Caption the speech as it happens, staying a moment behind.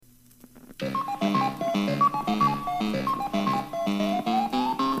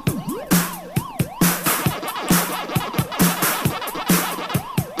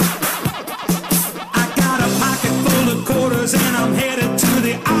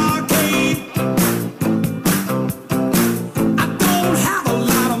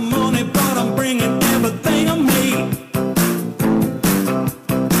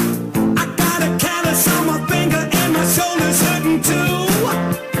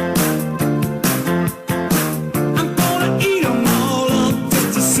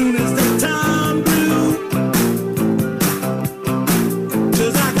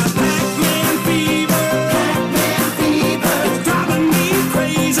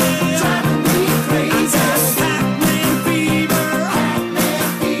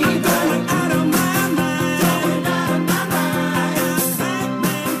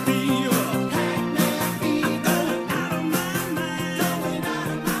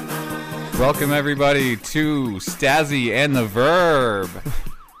Welcome everybody to Stazzy and the Verb.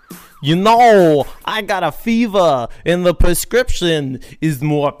 You know, I got a fever, and the prescription is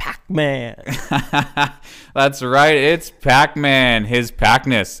more Pac-Man. That's right, it's Pac-Man, his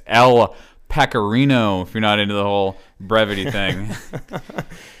Packness, El Pecorino, if you're not into the whole brevity thing.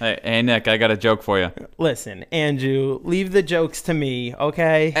 Hey, Nick, I got a joke for you. Listen, Andrew, leave the jokes to me,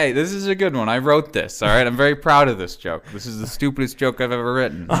 okay? Hey, this is a good one. I wrote this, all right? I'm very proud of this joke. This is the stupidest joke I've ever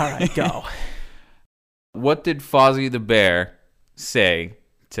written. All right, go. What did Fozzie the Bear say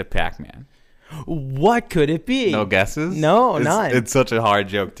to Pac-Man? What could it be? No guesses? No, none. It's such a hard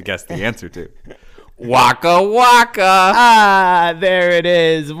joke to guess the answer to. Waka waka. Ah, there it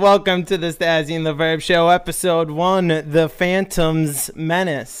is. Welcome to the Stazzy and the Verb Show, Episode 1, The Phantom's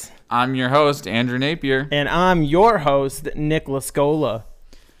Menace. I'm your host, Andrew Napier. And I'm your host, Nick Lascola.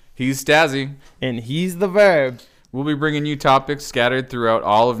 He's Stazzy. And he's the Verb. We'll be bringing you topics scattered throughout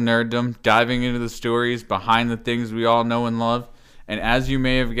all of nerddom, diving into the stories behind the things we all know and love. And as you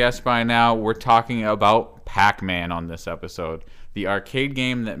may have guessed by now, we're talking about Pac-Man on this episode. The arcade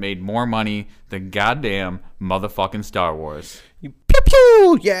game that made more money than goddamn motherfucking Star Wars. Pew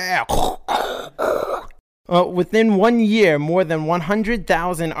pew! Yeah! Within 1 year, more than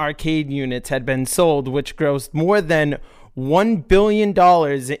 100,000 arcade units had been sold, which grossed more than $1 billion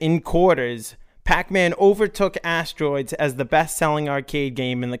in quarters. Pac-Man overtook Asteroids as the best-selling arcade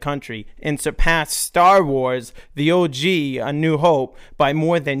game in the country and surpassed Star Wars, the OG, A New Hope, by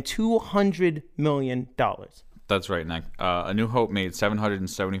more than $200 million. That's right, Nick. A New Hope made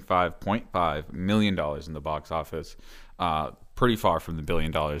 $775.5 million in the box office. Pretty far from the $1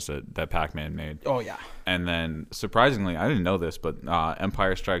 billion that Pac-Man made. Oh, yeah. And then, surprisingly, I didn't know this, but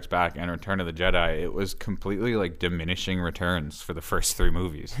Empire Strikes Back and Return of the Jedi, it was completely like diminishing returns for the first three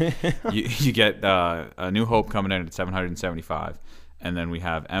movies. you get A New Hope coming in at 775, and then we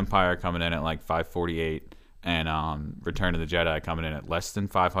have Empire coming in at like 548, and Return of the Jedi coming in at less than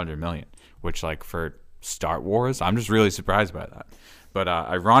 500 million, which like for Star Wars, I'm just really surprised by that. But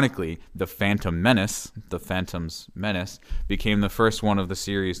ironically, the Phantom's Menace, became the first one of the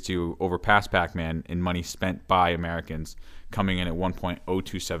series to overpass Pac-Man in money spent by Americans, coming in at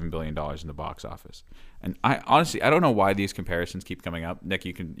 $1.027 billion in the box office. And I don't know why these comparisons keep coming up. Nick,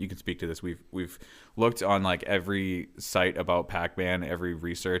 you can speak to this. We've looked on like every site about Pac-Man, every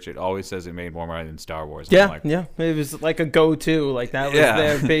research. It always says it made more money than Star Wars. Yeah. It was like a go-to. Like that was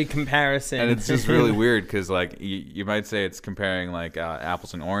their big comparison. And it's just really weird because like you might say it's comparing like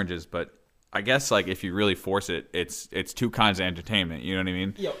apples and oranges, but I guess like if you really force it, it's two kinds of entertainment. You know what I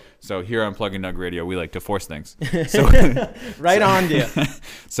mean? Yep. So here on Plug and Nug Radio, we like to force things. So, right on you.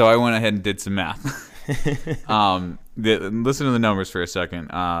 So I went ahead and did some math. Listen to the numbers for a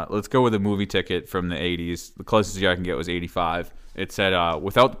second. Let's go with a movie ticket from the 80s. The closest I can get was 85. It said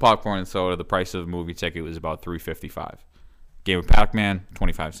without the popcorn and soda, the price of a movie ticket was about $3.55. Game of Pac-Man,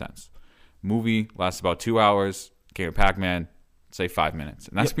 25 cents. Movie lasts about 2 hours. Game of Pac-Man, say 5 minutes.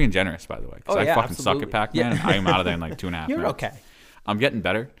 And that's being generous, by the way. Because I fucking suck at Pac-Man. Yeah. I'm out of there in like 2.5 minutes. You're okay. I'm getting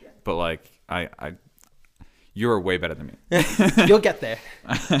better, but like you're way better than me. You'll get there.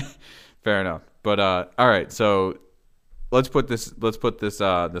 Fair enough. But all right, so let's put this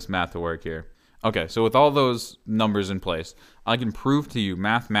math to work here. Okay, so with all those numbers in place, I can prove to you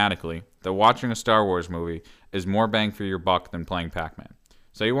mathematically that watching a Star Wars movie is more bang for your buck than playing Pac-Man.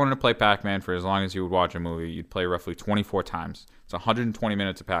 So you wanted to play Pac-Man for as long as you would watch a movie, you'd play roughly 24 times. It's 120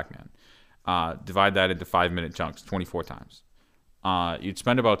 minutes of Pac-Man. Divide that into 5-minute chunks, 24 times. You'd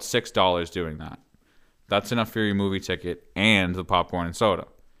spend about $6 doing that. That's enough for your movie ticket and the popcorn and soda.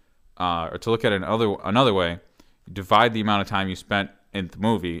 Or to look at it another way, divide the amount of time you spent in the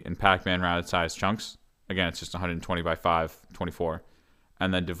movie in Pac-Man round-sized chunks. Again, it's just 120 by 5, 24.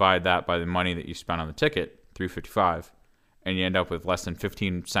 And then divide that by the money that you spent on the ticket, $3.55, and you end up with less than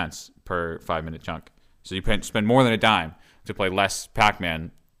 15 cents per 5-minute chunk. So you spend more than a dime to play less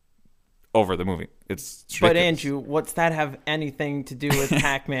Pac-Man over the movie. It's ridiculous. But Andrew, what's that have anything to do with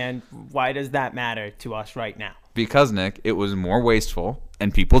Pac-Man? Why does that matter to us right now? Because, Nick, it was more wasteful,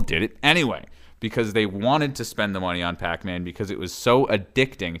 and people did it anyway. Because they wanted to spend the money on Pac-Man because it was so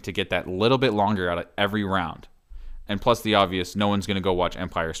addicting to get that little bit longer out of every round. And plus the obvious, no one's going to go watch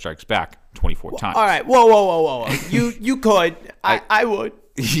Empire Strikes Back 24 times. All right, whoa. You could. I would.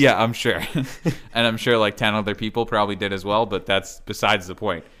 Yeah, I'm sure. And I'm sure like 10 other people probably did as well, but that's besides the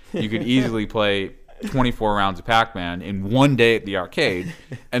point. You could easily play 24 rounds of Pac-Man in one day at the arcade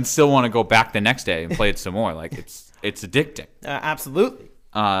and still want to go back the next day and play it some more. Like it's addicting. Absolutely.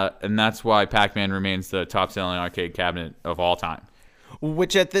 And that's why Pac-Man remains the top-selling arcade cabinet of all time.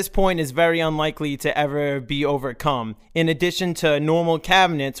 which at this point is very unlikely to ever be overcome. In addition to normal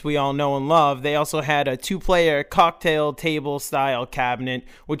cabinets we all know and love, they also had a 2-player cocktail table style cabinet,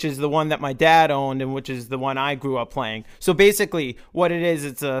 which is the one that my dad owned and which is the one I grew up playing. So basically what it is,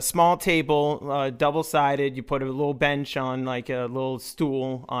 it's a small table, double-sided. You put a little bench on, like a little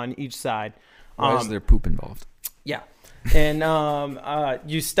stool on each side. Why is there poop involved? Yeah. And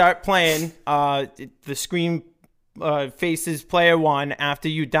you start playing, the screen faces player 1. After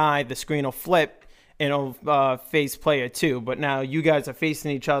you die, the screen will flip and it'll face player 2. But now you guys are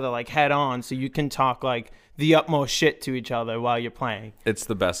facing each other like head on, so you can talk like the utmost shit to each other while you're playing. It's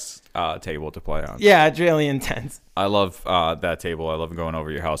the best table to play on. Yeah, it's really intense. I love that table. I love going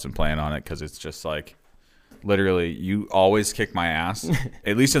over your house and playing on it because it's just like, literally, you always kick my ass.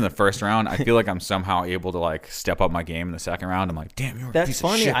 At least in the first round, I feel like I'm somehow able to like step up my game in the second round. I'm like, damn, you're a piece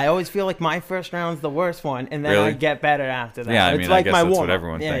funny. of shit. I always feel like my first round's the worst one, and then Really? I get better after that. Yeah, I It's mean, like I guess my that's warm-up. what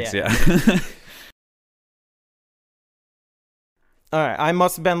everyone thinks. Yeah. Yeah. All right, I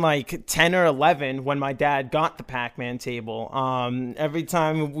must have been like 10 or 11 when my dad got the Pac-Man table. Every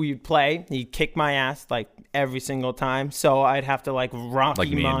time we'd play, he'd kick my ass like every single time. So I'd have to like Rocky Like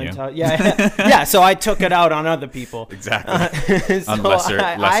me and you. montage. Yeah, yeah. So I took it out on other people. Exactly. So On lesser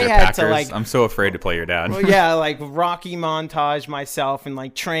I had Packers. to like, I'm so afraid to play your dad. well, yeah, like Rocky montage myself and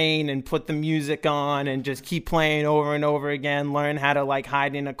like train and put the music on and just keep playing over and over again. Learn how to like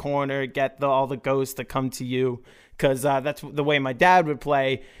hide in a corner, get all the ghosts to come to you. Because that's the way my dad would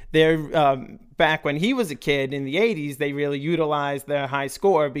play. Back when he was a kid in the 80s, they really utilized their high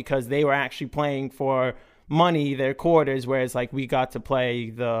score because they were actually playing for money, their quarters, whereas like we got to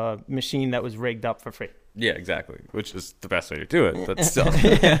play the machine that was rigged up for free. Yeah, exactly. Which is the best way to do it, but still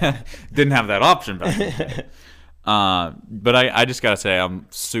didn't have that option back then. But I just gotta say I'm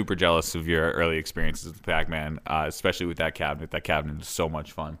super jealous of your early experiences with Pac-Man, especially with that cabinet. That cabinet is so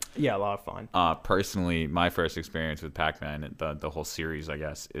much fun. Yeah, a lot of fun. Personally, my first experience with Pac-Man, the whole series, I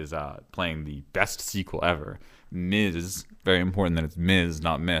guess, is playing the best sequel ever, Ms. Very important that it's Ms.,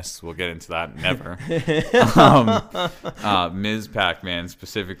 not Miss. We'll get into that never. Ms. Pac-Man,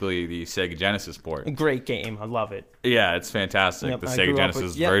 specifically the Sega Genesis port. Great game. I love it. Yeah, it's fantastic. Yep, the I Sega grew up Genesis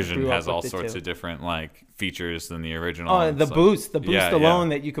with- yep, version grew up has with all it sorts too. of different like features than the original. Oh, the It's like- boost yeah, alone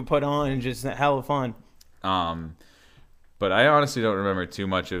that you could put on and just hella fun. But I honestly don't remember too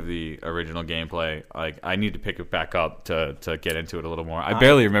much of the original gameplay. Like, I need to pick it back up to get into it a little more. I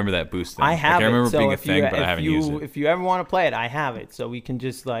barely remember that boost thing. I have like, I remember it. So being a if thing, you, but I if haven't you used it. if you ever want to play it, I have it, so we can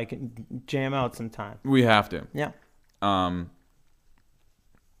just like jam out sometime. We have to. Yeah.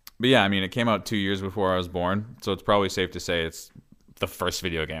 But yeah, I mean, it came out 2 years before I was born, so it's probably safe to say it's the first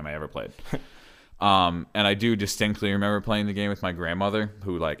video game I ever played. And I do distinctly remember playing the game with my grandmother,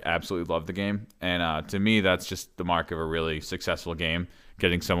 who like absolutely loved the game. And to me, that's just the mark of a really successful game,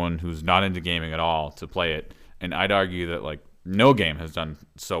 getting someone who's not into gaming at all to play it. And I'd argue that like no game has done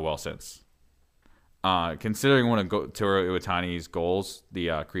so well since. Considering one of Toru Iwatani's goals,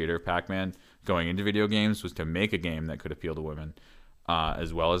 the creator of Pac-Man, going into video games was to make a game that could appeal to women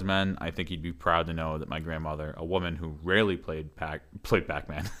as well as men. I think he'd be proud to know that my grandmother, a woman who rarely played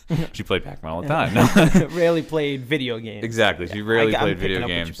Pac-Man, she played Pac-Man all the time. Rarely played video games. Exactly, she rarely I'm played picking video up what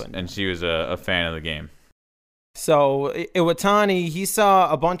you're games, putting and down. she was a fan of the game. So Iwatani, he saw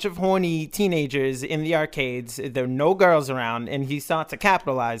a bunch of horny teenagers in the arcades. There were no girls around, and he sought to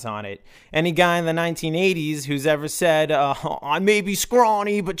capitalize on it. Any guy in the 1980s who's ever said, I may be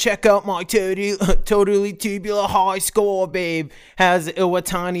scrawny, but check out my totally tubular high score, babe, has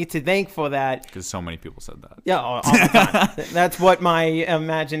Iwatani to thank for that. Because so many people said that. Yeah, all the time. That's what my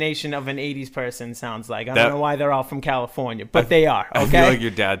imagination of an 80s person sounds like. I don't know why they're all from California, but they are, okay? I feel like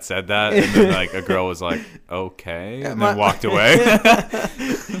your dad said that, and then like a girl was like, okay, and then walked away.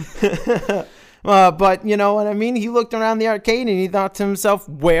 But you know what I mean? He looked around the arcade and he thought to himself,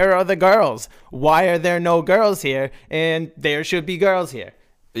 where are the girls? Why are there no girls here? And there should be girls here.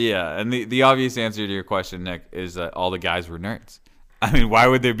 Yeah, and the obvious answer to your question, Nick, is that all the guys were nerds. I mean, why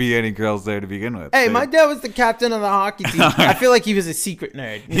would there be any girls there to begin with? Hey, my dad was the captain of the hockey team. I feel like he was a secret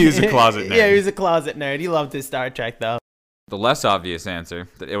nerd. He was a closet nerd. Yeah, he was a closet nerd. He loved his Star Trek, though. The less obvious answer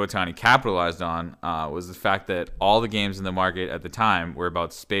that Iwatani capitalized on was the fact that all the games in the market at the time were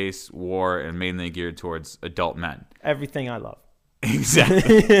about space, war, and mainly geared towards adult men. Everything I love. Exactly.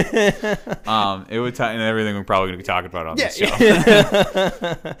 Iwatani and everything we're probably going to be talking about on this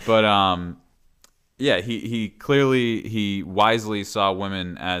show. But yeah, he wisely saw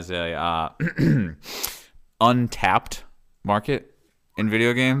women as a untapped market in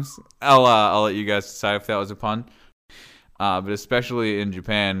video games. I'll let you guys decide if that was a pun. But especially in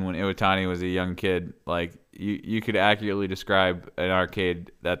Japan, when Iwatani was a young kid, like you could accurately describe an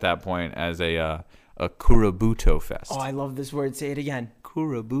arcade at that point as a Kurabuto fest. Oh, I love this word. Say it again.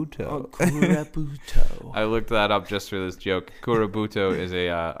 Kurabuto. Oh, Kurabuto. I looked that up just for this joke. Kurabuto is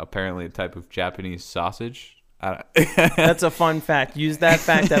apparently a type of Japanese sausage. That's a fun fact. Use that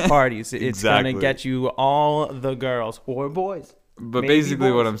fact at parties. It's Exactly. going to get you all the girls or boys. But Maybe basically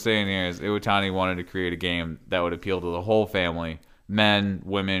boys. what I'm saying here is Iwatani wanted to create a game that would appeal to the whole family. Men,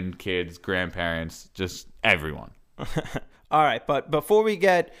 women, kids, grandparents, just everyone. All right, but before we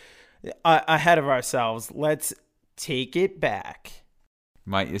get ahead of ourselves, let's take it back.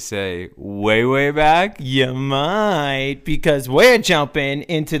 Might you say, way, way back? You might, because we're jumping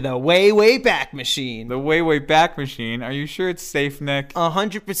into the way, way back machine. The way, way back machine. Are you sure it's safe, Nick?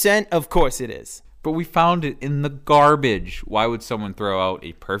 100%, of course it is. But we found it in the garbage. Why would someone throw out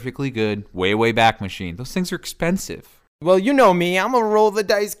a perfectly good way, way back machine? Those things are expensive. Well, you know me. I'm a roll the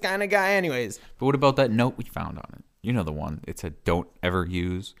dice kind of guy anyways. But what about that note we found on it? You know the one. It said, don't ever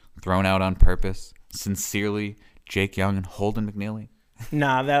use, thrown out on purpose. Sincerely, Jake Young and Holden McNeely.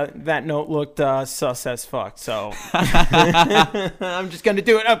 Nah, that note looked sus as fuck, so I'm just going to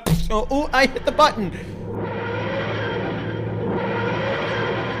do it. Oh, I hit the button.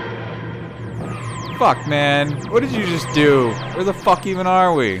 Fuck, man. What did you just do? Where the fuck even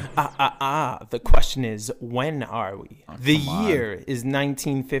are we? The question is, when are we? The come year is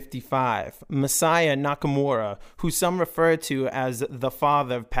 1955. Masaya Nakamura, who some refer to as the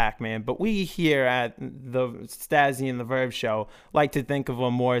father of Pac-Man, but we here at the Stasi and the Verb Show like to think of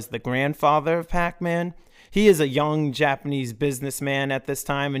him more as the grandfather of Pac-Man. He is a young Japanese businessman at this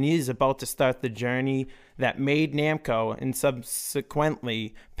time, and he is about to start the journey that made Namco and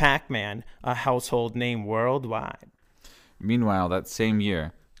subsequently Pac-Man a household name worldwide. Meanwhile, that same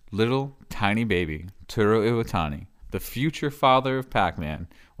year, little tiny baby Toru Iwatani, the future father of Pac-Man,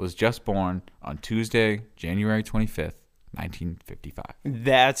 was just born on Tuesday, January 25th, 1955.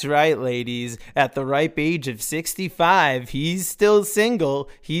 That's right, ladies. At the ripe age of 65, he's still single.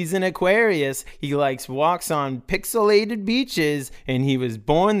 He's an Aquarius. He likes walks on pixelated beaches, and he was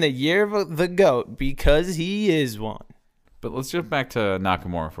born the year of the goat because he is one. But let's jump back to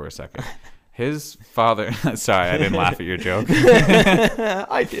Nakamura for a second. His father... Sorry, I didn't laugh at your joke.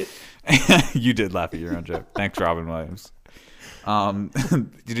 I did. You did laugh at your own joke. Thanks, Robin Williams.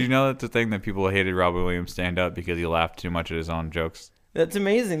 Did you know that's the thing that people hated Robin Williams stand up because he laughed too much at his own jokes? That's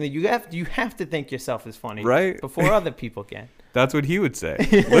amazing that you have to think yourself as funny, right? Before other people can. That's what he would say,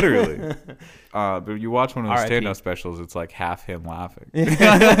 literally. But you watch one of his R.I.P. stand-up specials, it's like half him laughing.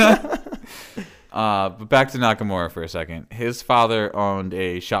 But back to Nakamura for a second. His father owned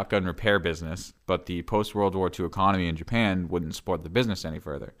a shotgun repair business, but the post-World War II economy in Japan wouldn't support the business any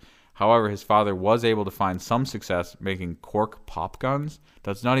further. However, his father was able to find some success making cork pop guns.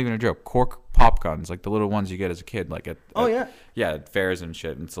 That's not even a joke. Cork pop guns, like the little ones you get as a kid, like at at fairs and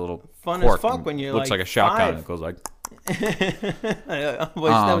shit. And it's a little fun cork as fuck when you're looks like a shotgun. 5. It goes like. I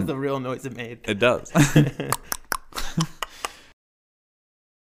wish that was the real noise it made. It does.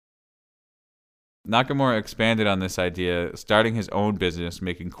 Nakamura expanded on this idea, starting his own business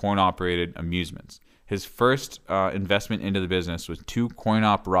making coin-operated amusements. His first investment into the business was 2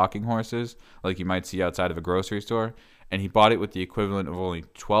 coin-op rocking horses, like you might see outside of a grocery store, and he bought it with the equivalent of only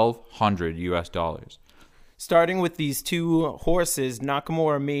 $1,200 US. Starting with these 2 horses,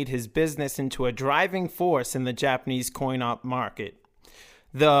 Nakamura made his business into a driving force in the Japanese coin-op market.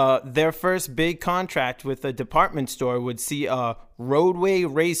 Their first big contract with a department store would see a roadway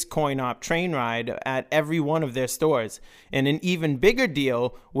race coin-op train ride at every one of their stores. And an even bigger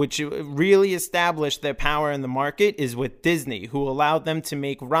deal, which really established their power in the market, is with Disney, who allowed them to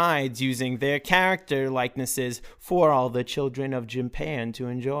make rides using their character likenesses for all the children of Japan to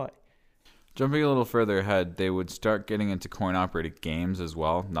enjoy. Jumping a little further ahead, they would start getting into coin-operated games as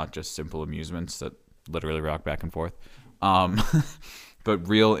well, not just simple amusements that literally rock back and forth. But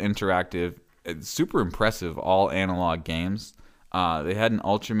real interactive, super impressive, all analog games. They had an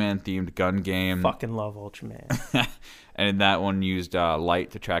Ultraman-themed gun game. Fucking love Ultraman. And that one used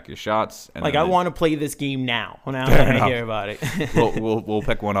light to track your shots. And like, I want to play this game now. Now I'm going to hear about it. we'll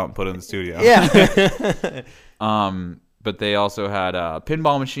pick one up and put it in the studio. Yeah. But they also had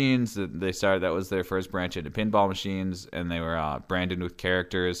pinball machines. That was their first branch into pinball machines, and they were branded with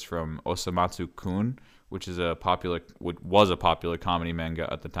characters from Osamatsu-kun, which was a popular comedy manga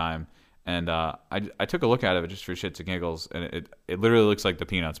at the time. And I took a look at it just for shits and giggles, and it literally looks like the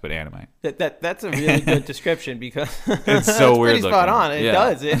Peanuts, but anime. That's a really good description because it's so weird pretty spot looking.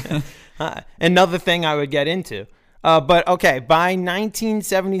 on. It does. Another thing I would get into. But okay, by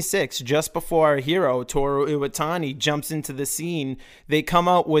 1976, just before our hero, Toru Iwatani, jumps into the scene, they come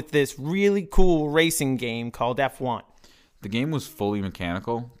out with this really cool racing game called F1. The game was fully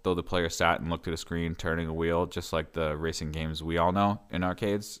mechanical, though the player sat and looked at a screen turning a wheel, just like the racing games we all know in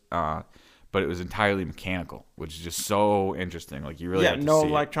arcades. But it was entirely mechanical, which is just so interesting. Like, you really have to no see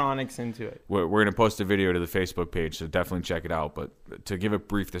electronics into it. We're going to post a video to the Facebook page, so definitely check it out. But to give a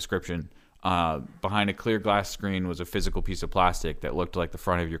brief description, behind a clear glass screen was a physical piece of plastic that looked like the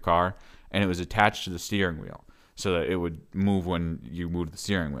front of your car, and it was attached to the steering wheel so that it would move when you moved the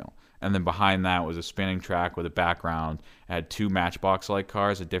steering wheel. And then behind that was a spinning track with a background. It had two Matchbox-like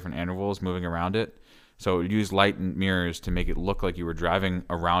cars at different intervals moving around it. So it would use light and mirrors to make it look like you were driving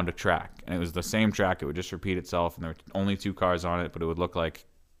around a track. And it was the same track. It would just repeat itself, and there were only two cars on it, but it would look like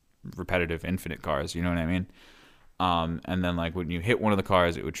repetitive, infinite cars. You know what I mean? And then, like, when you hit one of the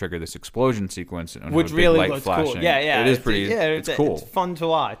cars, it would trigger this explosion sequence, and which really looks cool. Yeah, it is pretty. It's cool. It's fun to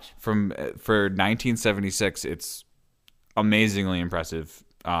watch. For 1976, it's amazingly impressive.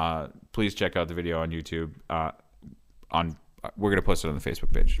 Please check out the video on YouTube. We're gonna post it on the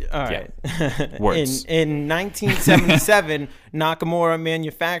Facebook page. All right. Yeah. Words. In 1977, Nakamura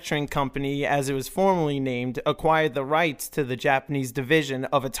Manufacturing Company, as it was formerly named, acquired the rights to the Japanese division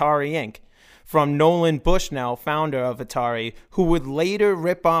of Atari Inc. from Nolan Bushnell, founder of Atari, who would later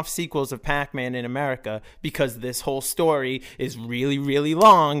rip off sequels of Pac-Man in America, because this whole story is really, really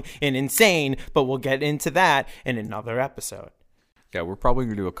long and insane, but we'll get into that in another episode. Yeah, we're probably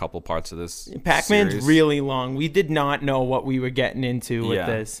going to do a couple parts of this Pac-Man's series. really long. We did not know what we were getting into with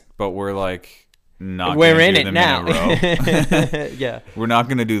this. But we're like not we're gonna in do it them now. in a row. Yeah. We're not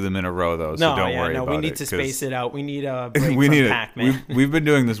going to do them in a row, though, so don't worry about it. We need to space it out. We need a break from Pac-Man. We've been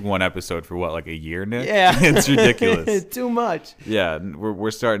doing this one episode for, what, like a year, Nick? Yeah. It's ridiculous. Too much. Yeah,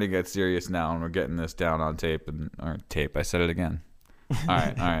 we're starting to get serious now, and we're getting this down on tape. I said it again. All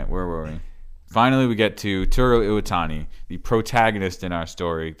right, where were we? Finally, we get to Toru Iwatani, the protagonist in our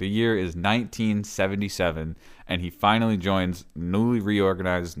story. The year is 1977, and he finally joins newly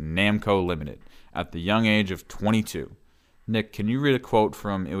reorganized Namco Limited at the young age of 22. Nick, can you read a quote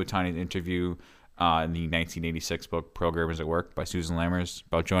from Iwatani's interview in the 1986 book Programmers at Work by Susan Lammers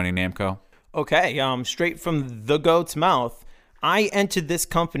about joining Namco? Okay, straight from the goat's mouth. I entered this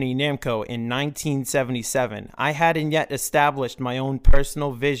company, Namco, in 1977. I hadn't yet established my own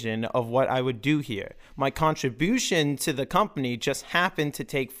personal vision of what I would do here. My contribution to the company just happened to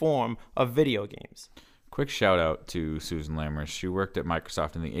take form of video games. Quick shout out to Susan Lammers. She worked at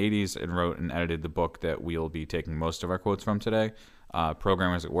Microsoft in the 80s and wrote and edited the book that we'll be taking most of our quotes from today,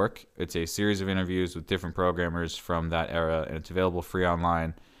 Programmers at Work. It's a series of interviews with different programmers from that era, and it's available free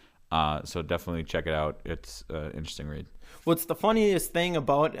online. So definitely check it out. It's an interesting read. What's the funniest thing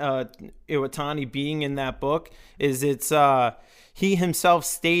about Iwatani being in that book is he himself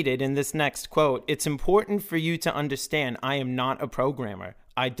stated in this next quote, "It's important for you to understand I am not a programmer.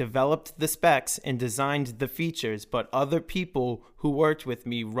 I developed the specs and designed the features, but other people who worked with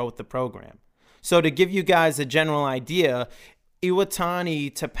me wrote the program." So to give you guys a general idea,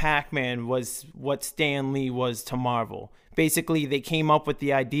 Iwatani to Pac-Man was what Stan Lee was to Marvel. Basically, they came up with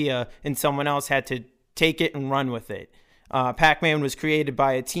the idea and someone else had to take it and run with it. Pac-Man was created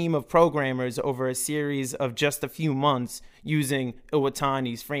by a team of programmers over a series of just a few months using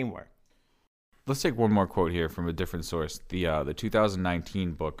Iwatani's framework. Let's take one more quote here from a different source. The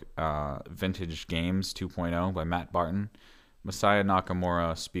 2019 book, Vintage Games 2.0 by Matt Barton. Masaya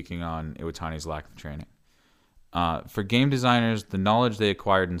Nakamura speaking on Iwatani's lack of training. For game designers, the knowledge they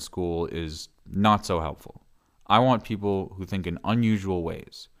acquired in school is not so helpful. I want people who think in unusual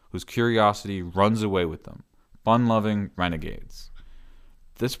ways, whose curiosity runs away with them. Fun-loving renegades.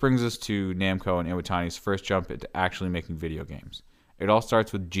 This brings us to Namco and Iwatani's first jump into actually making video games. It all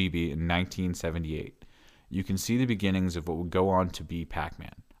starts with GB in 1978. You can see the beginnings of what would go on to be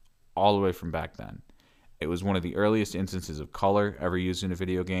Pac-Man, all the way from back then. It was one of the earliest instances of color ever used in a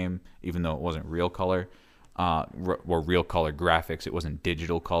video game, even though it wasn't real color, or real color graphics. It wasn't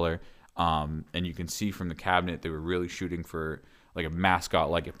digital color. And you can see from the cabinet they were really shooting for like a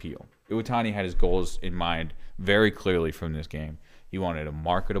mascot-like appeal. Iwatani had his goals in mind very clearly from this game. He wanted a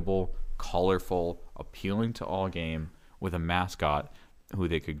marketable, colorful, appealing to all game with a mascot who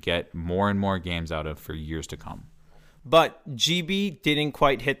they could get more and more games out of for years to come. But GB didn't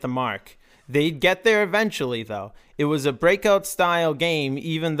quite hit the mark. They'd get there eventually, though. It was a breakout-style game,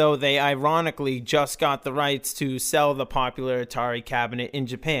 even though they ironically just got the rights to sell the popular Atari cabinet in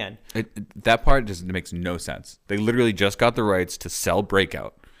Japan. That part just makes no sense. They literally just got the rights to sell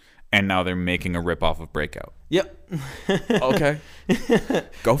Breakout, and now they're making a ripoff of Breakout. Yep. Okay.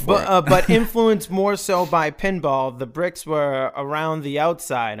 Go for it. But influenced more so by pinball, the bricks were around the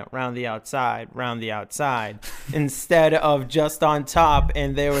outside, instead of just on top,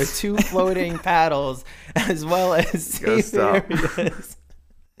 and there were 2 floating paddles as well as safe areas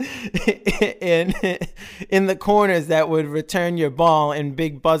in the corners that would return your ball, and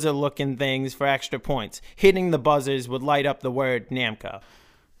big buzzer-looking things for extra points. Hitting the buzzers would light up the word Namco.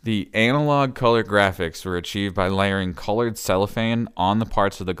 The analog color graphics were achieved by layering colored cellophane on the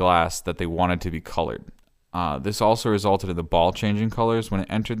parts of the glass that they wanted to be colored. This also resulted in the ball changing colors when it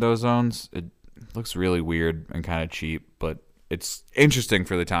entered those zones. It looks really weird and kind of cheap, but it's interesting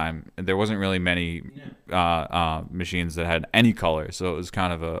for the time. There wasn't really many machines that had any color, so it was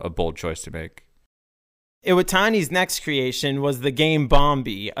kind of a bold choice to make. Iwatani's next creation was the game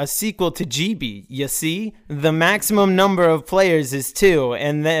Bombi, a sequel to GB. You see, the maximum number of players is 2,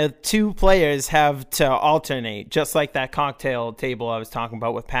 and the 2 players have to alternate, just like that cocktail table I was talking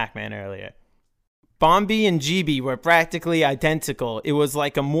about with Pac-Man earlier. Bombi and GB were practically identical. It was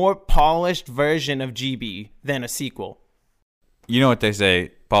like a more polished version of GB than a sequel. You know what they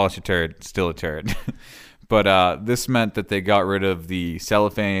say, polish a turd, still a turd. But this meant that they got rid of the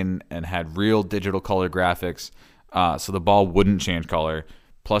cellophane and had real digital color graphics, so the ball wouldn't change color.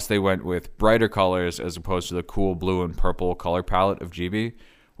 Plus, they went with brighter colors as opposed to the cool blue and purple color palette of GB,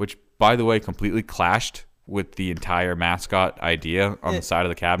 which, by the way, completely clashed with the entire mascot idea on the side of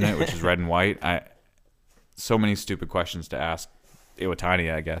the cabinet, which is red and white. So many stupid questions to ask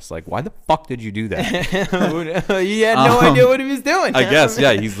Iwatani, I guess. Like, why the fuck did you do that? He had no idea what he was doing. I guess,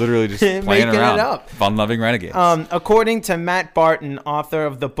 yeah. He's literally just playing around. It up. Fun-loving renegades. According to Matt Barton, author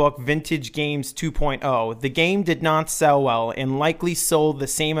of the book Vintage Games 2.0, the game did not sell well and likely sold the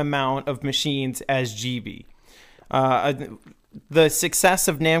same amount of machines as GB. The success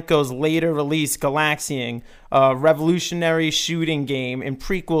of Namco's later release, Galaxian, a revolutionary shooting game and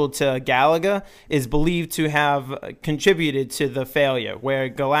prequel to Galaga, is believed to have contributed to the failure, where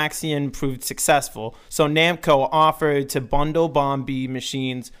Galaxian proved successful. So Namco offered to bundle Bombi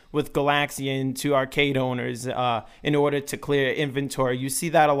machines with Galaxian to arcade owners in order to clear inventory. You see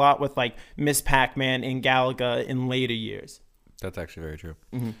that a lot with like Miss Pac-Man and Galaga in later years. That's actually very true.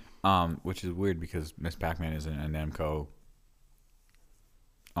 Mm-hmm. Which is weird because Miss Pac-Man isn't a Namco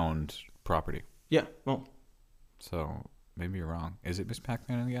owned property. Yeah, well, so maybe you're wrong. Is it Miss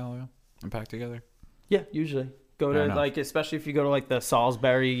Pac-Man and Galaga and Pack Together? Yeah, usually go to like, especially if you go to like the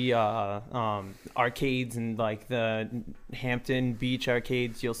Salisbury arcades and like the Hampton Beach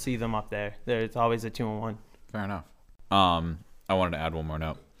arcades, you'll see them up there. There's always a 2-in-1. Fair enough. I wanted to add one more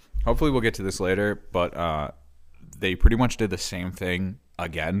note. Hopefully we'll get to this later, but they pretty much did the same thing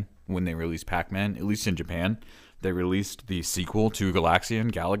again when they released Pac-Man, at least in Japan. They released the sequel to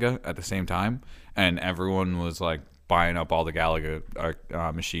Galaxian, Galaga, at the same time, and everyone was like buying up all the Galaga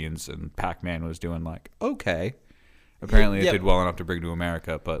machines, and Pac-Man was doing like okay. Apparently, it did well enough to bring to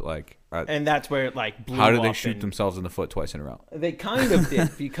America, but like, and that's where it like blew up. How did they shoot themselves in the foot twice in a row? They kind of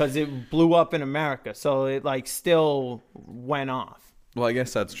did because it blew up in America, so it like still went off. Well, I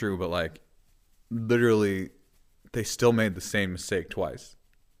guess that's true, but like, literally, they still made the same mistake twice.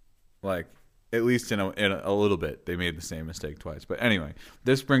 Like, at least in a little bit, they made the same mistake twice. But anyway,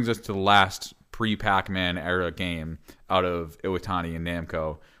 this brings us to the last pre-Pac-Man era game out of Iwatani and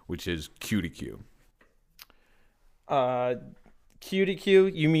Namco, which is Q2Q.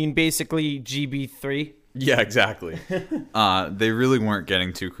 Q2Q, you mean basically GB3? Yeah, exactly. They really weren't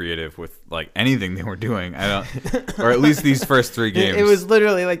getting too creative with like anything they were doing. Or at least these first 3 games. It was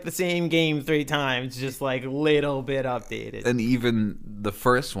literally like the same game 3 times, just like a little bit updated. And even the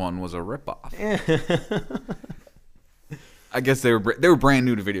first one was a ripoff. I guess they were brand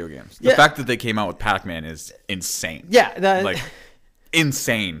new to video games. The fact that they came out with Pac-Man is insane. Yeah, like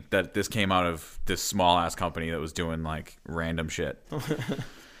insane that this came out of this small ass company that was doing like random shit.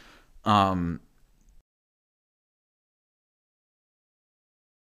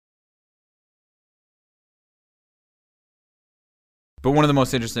 But one of the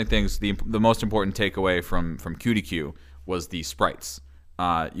most interesting things, the most important takeaway from Q2Q was the sprites.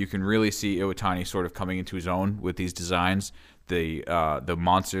 You can really see Iwatani sort of coming into his own with these designs. The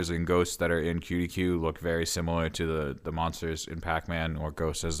monsters and ghosts that are in Q2Q look very similar to the monsters in Pac-Man, or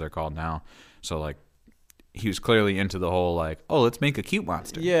ghosts as they're called now. So like, he was clearly into the whole like, oh, let's make a cute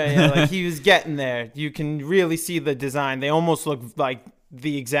monster. Yeah, like he was getting there. You can really see the design. They almost look like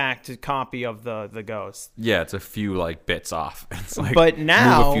the exact copy of the ghost. Yeah, it's a few like bits off. It's like, but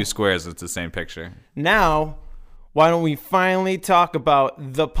now, move a few squares, it's the same picture. Now, why don't we finally talk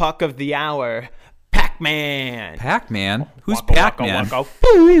about the puck of the hour, Pac-Man Pac-Man. Pac-Man? Who's Waka, Pac-Man?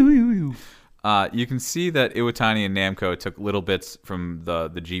 waka, waka. You can see that Iwatani and Namco took little bits from the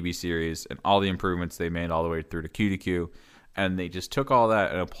GB series and all the improvements they made all the way through to QDQ, and they just took all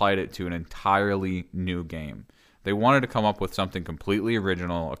that and applied it to an entirely new game. They wanted to come up with something completely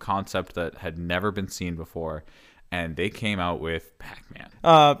original, a concept that had never been seen before, and they came out with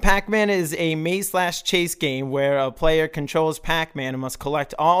Pac-Man. Pac-Man is a maze/chase game where a player controls Pac-Man and must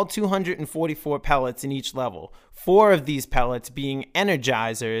collect all 244 pellets in each level. 4 of these pellets being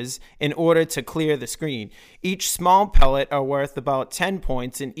energizers in order to clear the screen. Each small pellet are worth about 10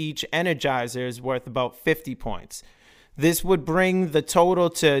 points, and each energizer is worth about 50 points. This would bring the total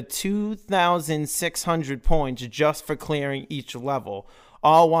to 2,600 points just for clearing each level,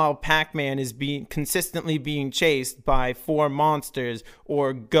 all while Pac-Man is consistently being chased by 4 monsters,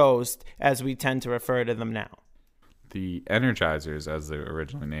 or ghosts, as we tend to refer to them now. The Energizers, as they were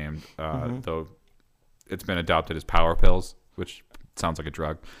originally named, though it's been adopted as Power Pills, which sounds like a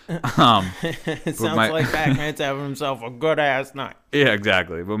drug. It sounds like Pac-Man's having himself a good-ass night. Yeah,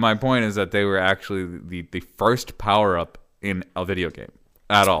 exactly. But my point is that they were actually the first power-up in a video game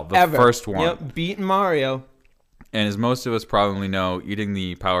at all. The first one. Yep, beating Mario. And as most of us probably know, eating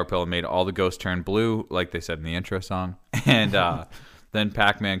the power pill made all the ghosts turn blue, like they said in the intro song. And then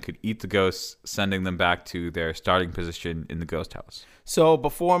Pac-Man could eat the ghosts, sending them back to their starting position in the ghost house. So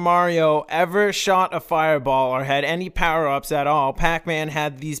before Mario ever shot a fireball or had any power-ups at all, Pac-Man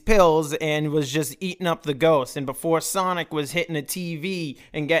had these pills and was just eating up the ghosts. And before Sonic was hitting a TV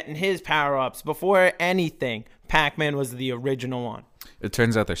and getting his power-ups, before anything, Pac-Man was the original one. It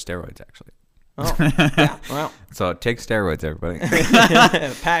turns out they're steroids, actually. Oh, yeah, well. So take steroids, everybody.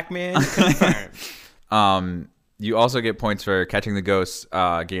 Pac-Man confirmed. You also get points for catching the ghosts,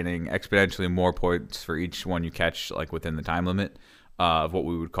 gaining exponentially more points for each one you catch, like within the time limit of what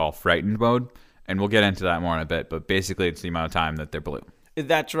we would call frightened mode. And we'll get into that more in a bit, but basically it's the amount of time that they're blue.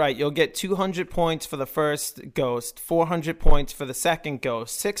 That's right. You'll get 200 points for the first ghost, 400 points for the second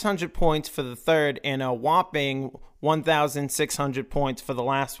ghost, 600 points for the third, and a whopping 1,600 points for the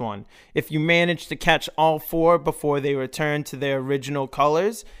last one. If you manage to catch all 4 before they return to their original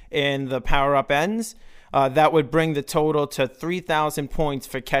colors and the power-up ends, that would bring the total to 3,000 points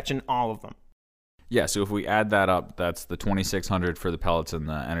for catching all of them. Yeah, so if we add that up, that's the 2,600 for the pellets and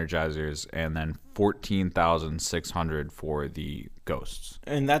the energizers, and then 14,600 for the ghosts.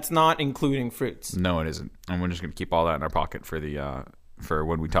 And that's not including fruits. No, it isn't. And we're just going to keep all that in our pocket for the for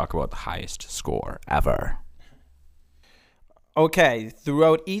when we talk about the highest score ever. Okay,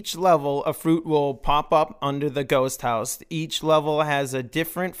 throughout each level, a fruit will pop up under the ghost house. Each level has a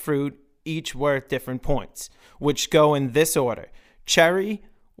different fruit, each worth different points, which go in this order. Cherry,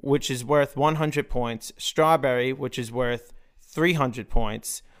 which is worth 100 points. Strawberry, which is worth 300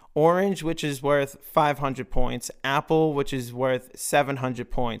 points. Orange, which is worth 500 points. Apple, which is worth 700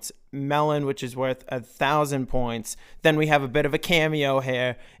 points. Melon, which is worth 1,000 points. Then we have a bit of a cameo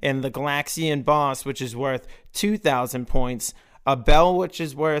here in the Galaxian Boss, which is worth 2,000 points. A bell, which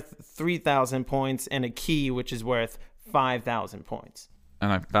is worth 3,000 points. And a key, which is worth 5,000 points.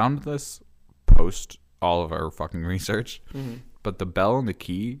 And I found this post all of our fucking research. Mm-hmm. But the bell and the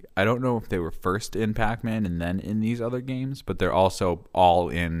key, I don't know if they were first in Pac-Man and then in these other games, but they're also all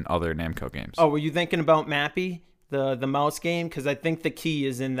in other Namco games. Oh, were you thinking about Mappy, the mouse game? Because I think the key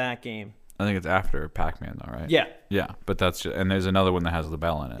is in that game. I think it's after Pac-Man, though, right? Yeah. Yeah, but that's just, and there's another one that has the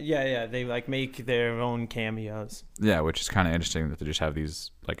bell in it. Yeah, they like make their own cameos. Yeah, which is kind of interesting that they just have these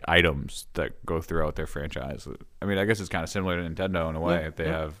like items that go throughout their franchise. I mean, I guess it's kind of similar to Nintendo in a way. If they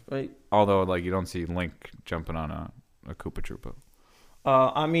have, right. Although like you don't see Link jumping on a Koopa Troopa.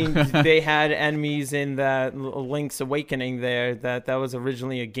 I mean, they had enemies in that Link's Awakening there. That was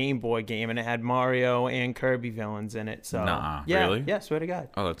originally a Game Boy game, and it had Mario and Kirby villains in it. So, yeah, really? Yeah, swear to God.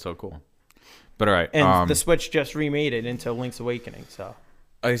 Oh, that's so cool. But all right, and the Switch just remade it into Link's Awakening. So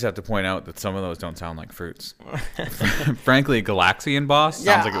I just have to point out that some of those don't sound like fruits. Frankly, Galaxian Boss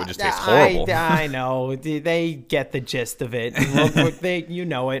sounds like it would just taste horrible. I know. They get the gist of it. You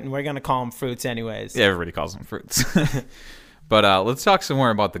know it, and we're going to call them fruits anyways. Yeah, everybody calls them fruits. But let's talk some more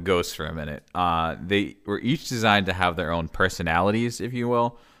about the ghosts for a minute. They were each designed to have their own personalities, if you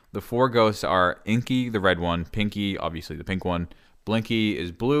will. The 4 ghosts are Inky, the red one, Pinky, obviously the pink one, Blinky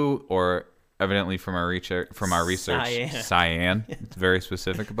is blue, or evidently from our research, cyan. It's very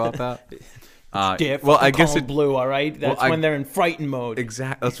specific about that. Well, I guess it's blue. All right, that's when they're in frightened mode.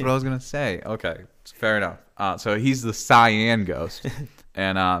 Exactly. That's what I was gonna say. Okay, fair enough. So he's the cyan ghost,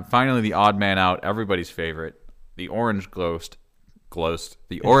 and finally the odd man out, everybody's favorite, the orange ghost.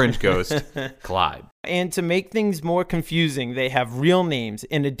 The orange ghost, Clyde. And to make things more confusing, they have real names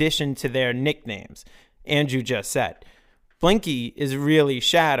in addition to their nicknames. Andrew just said. Blinky is really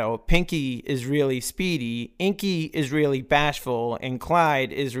Shadow, Pinky is really Speedy, Inky is really Bashful, and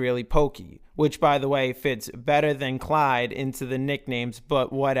Clyde is really Pokey, which, by the way, fits better than Clyde into the nicknames,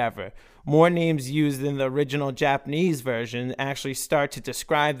 but whatever. More names used in the original Japanese version actually start to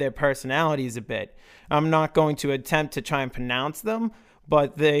describe their personalities a bit. I'm not going to attempt to try and pronounce them,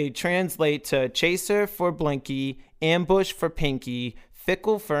 but they translate to Chaser for Blinky, Ambush for Pinky,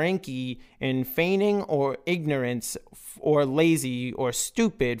 Fickle for Inky, and Feigning or Ignorance or Lazy or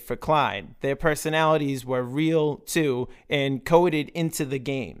Stupid for Clyde. Their personalities were real too and coded into the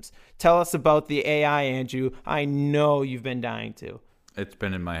games. Tell us about the AI, Andrew. I know you've been dying to. It's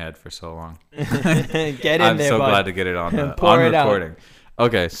been in my head for so long. Get in I'm there, so bud. glad to get it on Pour it out. recording.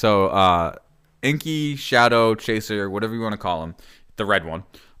 Okay, so Inky, Shadow, Chaser, whatever you want to call him, the red one,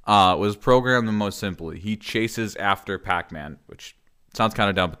 was programmed the most simply. He chases after Pac-Man, which sounds kind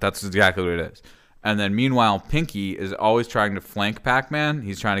of dumb, but that's exactly what it is. And then meanwhile, Pinky is always trying to flank Pac-Man.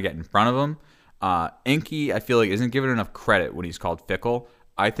 He's trying to get in front of him. Inky, I feel like, isn't given enough credit when he's called Fickle.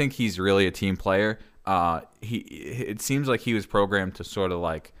 I think he's really a team player. It seems like he was programmed to sort of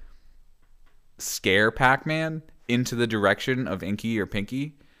like scare Pac-Man into the direction of Inky or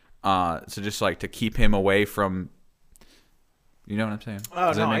Pinky. So just like to keep him away from, you know what I'm saying? Oh,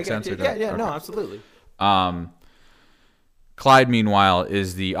 Does no, that I make get sense? you. Or not? Yeah, no, Okay. absolutely. Clyde, meanwhile,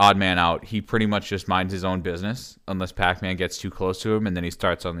 is the odd man out. He pretty much just minds his own business unless Pac-Man gets too close to him, and then he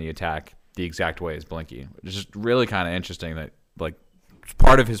starts on the attack the exact way as Blinky. It's just really kind of interesting that, like, it's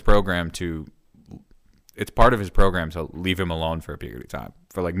part of his program to leave him alone for a period of time,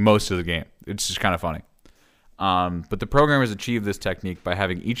 for like most of the game. It's just kind of funny. But the programmers achieved this technique by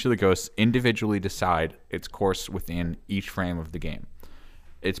having each of the ghosts individually decide its course within each frame of the game.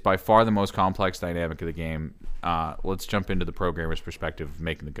 It's by far the most complex dynamic of the game. Let's jump into the programmer's perspective of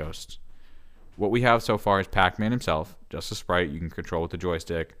making the ghosts. What we have so far is Pac-Man himself, just a sprite you can control with the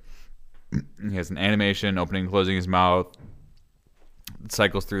joystick. He has an animation, opening and closing his mouth. It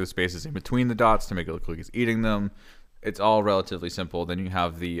cycles through the spaces in between the dots to make it look like he's eating them. It's all relatively simple. Then you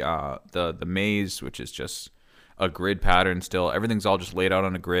have the maze, which is just a grid pattern still. Everything's all just laid out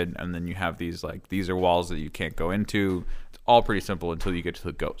on a grid, and then you have these are walls that you can't go into. It's all pretty simple until you get to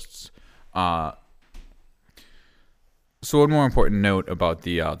the ghosts. So one more important note about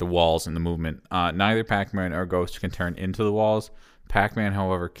the walls and the movement. Neither Pac-Man or Ghost can turn into the walls. Pac-Man,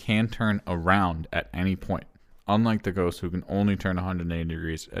 however, can turn around at any point, unlike the Ghost, who can only turn 180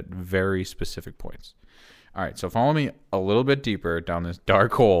 degrees at very specific points. All right, so follow me a little bit deeper down this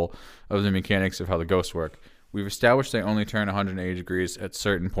dark hole of the mechanics of how the Ghosts work. We've established they only turn 180 degrees at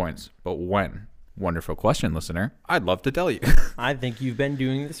certain points, but when? Wonderful question, listener. I'd love to tell you. I think you've been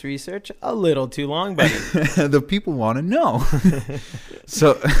doing this research a little too long, buddy. The people want to know.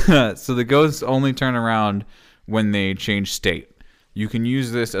 So the ghosts only turn around when they change state. You can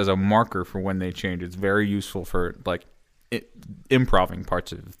use this as a marker for when they change. It's very useful for like improving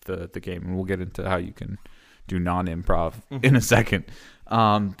parts of the game, and we'll get into how you can do non-improv in a second.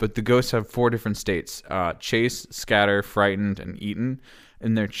 But the ghosts have 4 different states: chase, scatter, frightened, and eaten.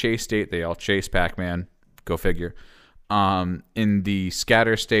 In their chase state, they all chase Pac-Man. Go figure. In the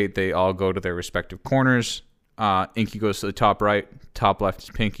scatter state, they all go to their respective corners. Inky goes to the top right. Top left is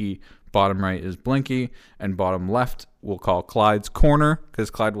Pinky. Bottom right is Blinky. And bottom left we'll call Clyde's corner, because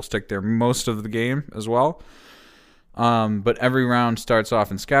Clyde will stick there most of the game as well. But every round starts off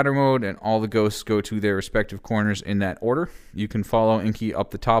in scatter mode, and all the ghosts go to their respective corners in that order. You can follow Inky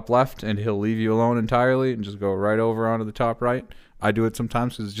up the top left, and he'll leave you alone entirely and just go right over onto the top right. I do it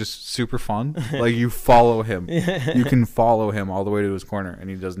sometimes because it's just super fun. Like, you follow him. You can follow him all the way to his corner, and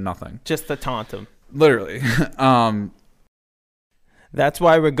he does nothing. Just to taunt him. Literally. That's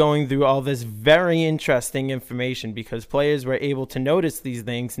why we're going through all this very interesting information, because players were able to notice these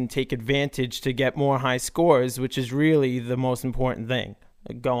things and take advantage to get more high scores, which is really the most important thing.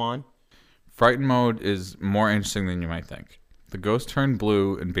 Go on. Frightened mode is more interesting than you might think. The ghosts turn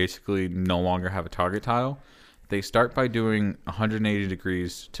blue and basically no longer have a target tile. They start by doing 180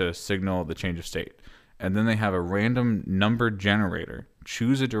 degrees to signal the change of state. And then they have a random number generator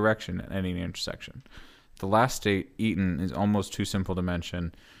choose a direction at any intersection. The last state, eaten, is almost too simple to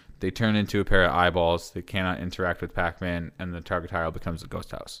mention. They turn into a pair of eyeballs. They cannot interact with Pac-Man, and the target tile becomes the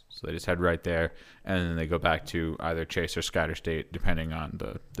ghost house. So they just head right there, and then they go back to either chase or scatter state, depending on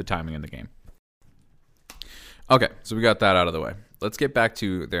the timing in the game. Okay, so we got that out of the way. Let's get back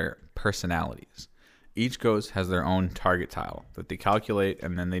to their personalities. Each ghost has their own target tile that they calculate,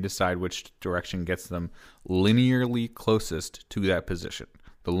 and then they decide which direction gets them linearly closest to that position.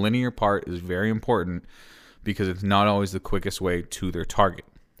 The linear part is very important because it's not always the quickest way to their target.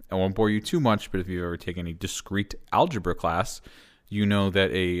 I won't bore you too much, but if you've ever taken a discrete algebra class, you know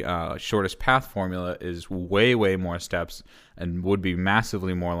that a shortest path formula is way, way more steps and would be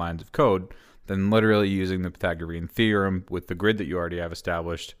massively more lines of code than literally using the Pythagorean theorem with the grid that you already have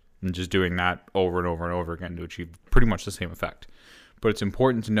established and just doing that over and over and over again to achieve pretty much the same effect. But it's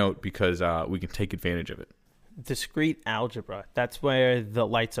important to note because we can take advantage of it. Discrete algebra. That's where the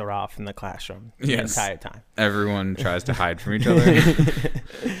lights are off in the classroom the entire time. Everyone tries to hide from each other.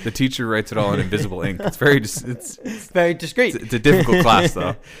 The teacher writes it all in invisible ink. It's very discrete. It's a difficult class,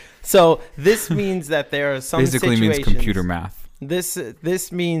 though. So this means that there are some basically situations, means computer math.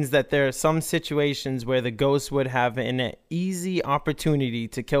 This means that there are some situations where the ghost would have an easy opportunity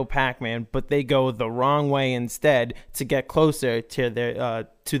to kill Pac-Man, but they go the wrong way instead to get closer to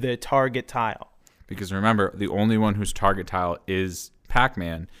their target tile. Because remember, the only one whose target tile is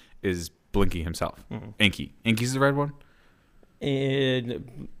Pac-Man is Blinky himself. Mm-hmm. Inky. Inky's the red one?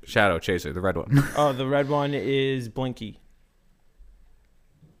 Shadow Chaser, the red one. Oh, the red one is Blinky.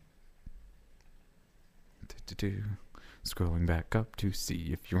 Scrolling back up to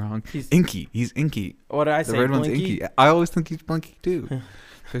see if you're wrong. Inky. He's Inky. What did I say? The red Blinky? one's Inky. I always think he's Blinky too.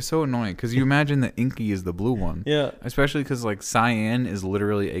 They're so annoying because you imagine that Inky is the blue one. Yeah. Especially because like cyan is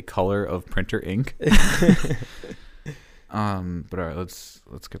literally a color of printer ink. But all right, let's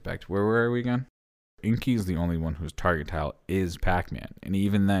get back to where were we again? Inky is the only one whose target tile is Pac-Man, and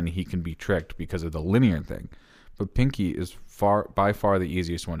even then he can be tricked because of the linear thing. But Pinky is by far the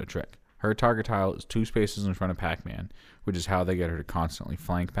easiest one to trick. Her target tile is 2 spaces in front of Pac-Man, which is how they get her to constantly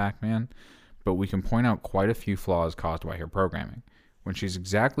flank Pac-Man. But we can point out quite a few flaws caused by her programming. When she's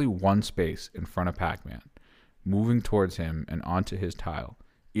exactly 1 space in front of Pac-Man, moving towards him and onto his tile,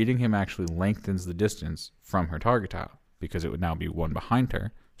 eating him actually lengthens the distance from her target tile because it would now be 1 behind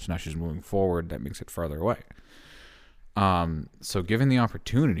her. So now she's moving forward. That makes it further away. So given the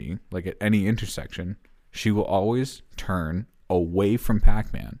opportunity, like at any intersection, she will always turn away from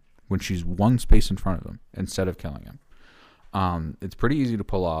Pac-Man when she's 1 space in front of him instead of killing him. It's pretty easy to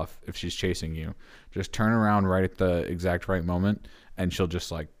pull off if she's chasing you. Just turn around right at the exact right moment, and she'll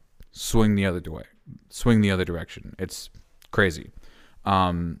just like swing the other direction. It's crazy.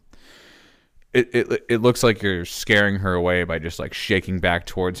 It looks like you're scaring her away by just like shaking back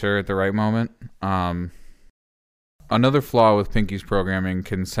towards her at the right moment. Another flaw with Pinky's programming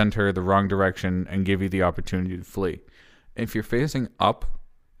can send her the wrong direction and give you the opportunity to flee. If you're facing up,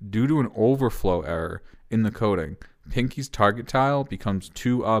 due to an overflow error in the coding, Pinky's target tile becomes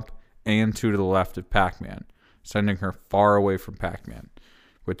 2 up and 2 to the left of Pac-Man, sending her far away from Pac-Man,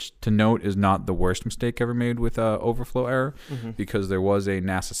 which to note is not the worst mistake ever made with overflow error, because there was a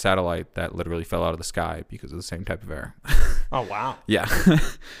NASA satellite that literally fell out of the sky because of the same type of error. Oh, wow. Yeah.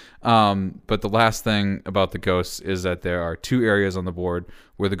 But the last thing about the ghosts is that there are 2 areas on the board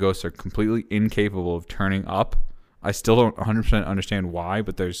where the ghosts are completely incapable of turning up. I still don't 100% understand why,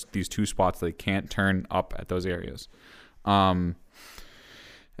 but there's these 2 spots they can't turn up at those areas. And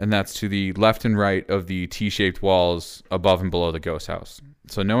that's to the left and right of the T-shaped walls above and below the ghost house.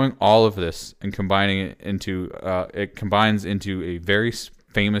 So knowing all of this and combining it into, it combines into a very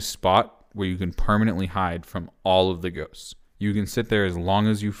famous spot where you can permanently hide from all of the ghosts. You can sit there as long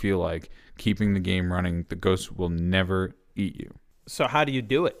as you feel like, keeping the game running. The ghosts will never eat you. So how do you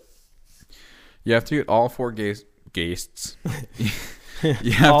do it? You have to get all 4 ghosts.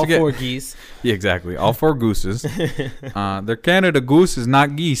 You have all to get 4 geese. Yeah, exactly. All 4 gooses. They're Canada gooses,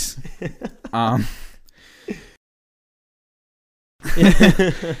 not geese.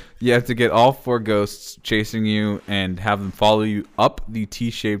 You have to get all 4 ghosts chasing you and have them follow you up the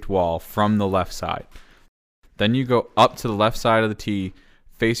T-shaped wall from the left side. Then you go up to the left side of the T,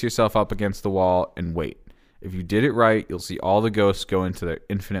 face yourself up against the wall, and wait. If you did it right, you'll see all the ghosts go into their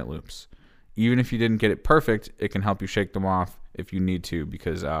infinite loops. Even if you didn't get it perfect, it can help you shake them off if you need to,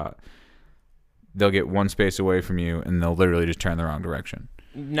 because they'll get 1 space away from you and they'll literally just turn the wrong direction.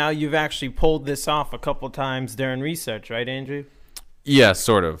 Now, you've actually pulled this off a couple times during research, right, Andrew? Yeah,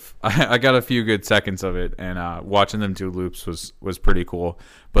 sort of. I got a few good seconds of it, and watching them do loops was pretty cool.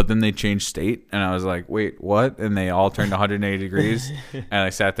 But then they changed state, and I was like, wait, what? And they all turned 180 degrees, and I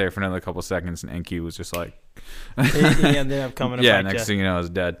sat there for another couple seconds, and Enki was just like... He ended up coming yeah, next thing you know, I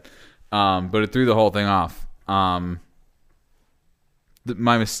was dead. But it threw the whole thing off. My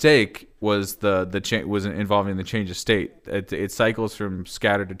mistake was was involving the change of state. It cycles from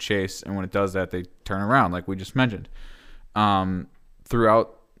scatter to chase, and when it does that, they turn around, like we just mentioned.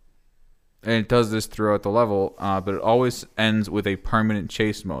 Throughout, and it does this throughout the level, but it always ends with a permanent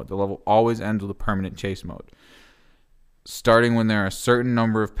chase mode. The level always ends with a permanent chase mode, starting when there are a certain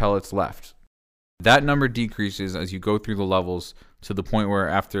number of pellets left. That number decreases as you go through the levels to the point where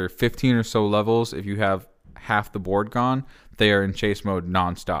after 15 or so levels, if you have half the board gone, they are in chase mode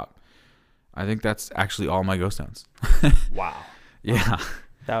nonstop. I think that's actually all my ghost towns. Wow. Yeah.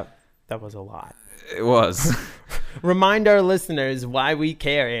 That was a lot. It was. Remind our listeners why we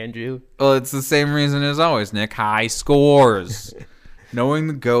care, Andrew. Well, it's the same reason as always, Nick. High scores. Knowing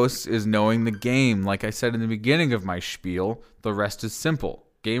the ghosts is knowing the game. Like I said in the beginning of my spiel, the rest is simple.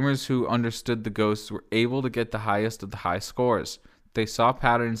 Gamers who understood the ghosts were able to get the highest of the high scores. They saw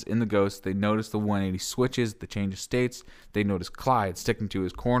patterns in the ghosts. They noticed the 180 switches, the change of states. They noticed Clyde sticking to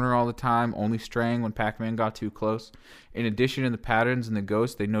his corner all the time, only straying when Pac-Man got too close. In addition to the patterns in the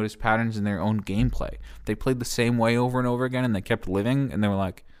ghosts, they noticed patterns in their own gameplay. They played the same way over and over again, and they kept living, and they were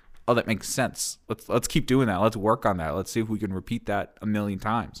like, oh, that makes sense. Let's keep doing that. Let's work on that. Let's see if we can repeat that a million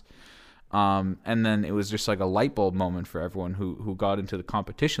times. And then it was just like a light bulb moment for everyone who got into the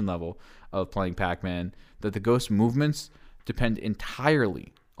competition level of playing Pac-Man, that the ghost movements depend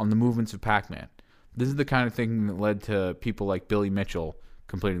entirely on the movements of Pac-Man. This is the kind of thing that led to people like Billy Mitchell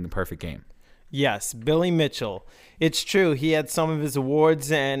completing the perfect game. Yes, Billy Mitchell. It's true, he had some of his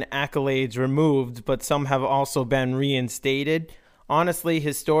awards and accolades removed, but some have also been reinstated. Honestly,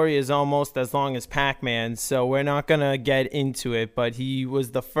 his story is almost as long as Pac-Man, so we're not going to get into it, but he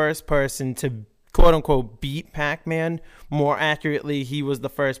was the first person to quote-unquote beat Pac-Man. More accurately, he was the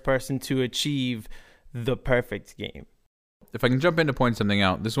first person to achieve the perfect game. If I can jump in to point something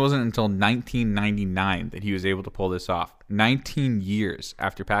out, this wasn't until 1999 that he was able to pull this off. 19 years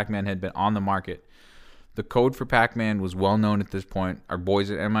after Pac-Man had been on the market. The code for Pac-Man was well known at this point. Our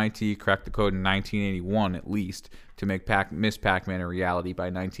boys at MIT cracked the code in 1981 at least to make Miss Pac-Man a reality by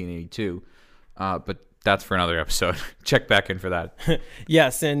 1982. But that's for another episode. Check back in for that.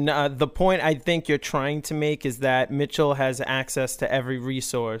 Yes, and the point I think you're trying to make is that Mitchell has access to every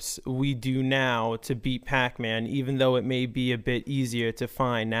resource we do now to beat Pac-Man, even though it may be a bit easier to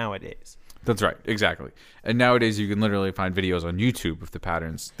find nowadays. That's right, exactly. And nowadays you can literally find videos on YouTube of the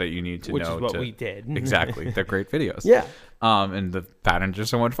patterns that you need to Which know. is what we did. Exactly. They're great videos. Yeah. And the patterns are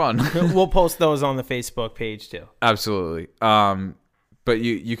so much fun. We'll post those on the Facebook page too. Absolutely. But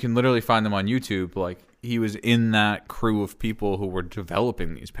you can literally find them on YouTube. Like, he was in that crew of people who were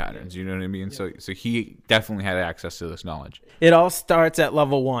developing these patterns. You know what I mean? Yeah. So he definitely had access to this knowledge. It all starts at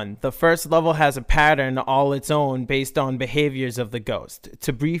level 1. The first level has a pattern all its own based on behaviors of the ghost.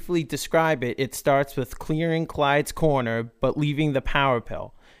 To briefly describe it, it starts with clearing Clyde's corner, but leaving the power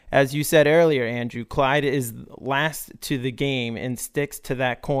pill. As you said earlier, Andrew, Clyde is last to the game and sticks to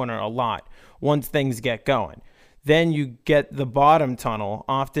that corner a lot once things get going. Then you get the bottom tunnel,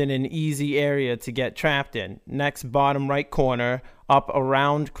 often an easy area to get trapped in. Next, bottom right corner, up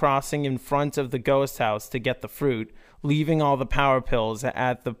around, crossing in front of the ghost house to get the fruit, leaving all the power pills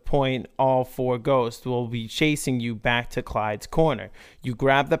at the point all 4 ghosts will be chasing you back to Clyde's corner. You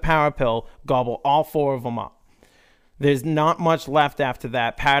grab the power pill, gobble all 4 of them up. There's not much left after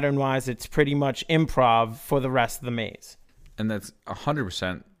that. Pattern-wise, it's pretty much improv for the rest of the maze. And that's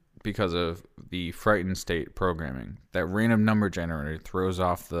 100% because of the frightened state programming. That random number generator throws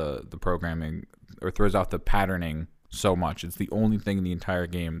off the programming, or throws off the patterning so much. It's the only thing in the entire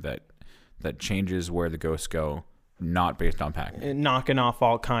game that changes where the ghosts go, not based on Pac-Man. Knocking off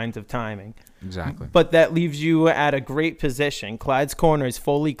all kinds of timing. Exactly. But that leaves you at a great position. Clyde's corner is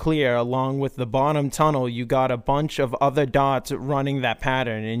fully clear. Along with the bottom tunnel, you got a bunch of other dots running that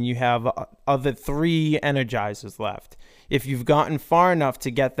pattern, and you have other 3 energizers left. If you've gotten far enough to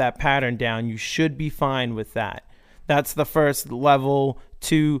get that pattern down, you should be fine with that. That's the first level.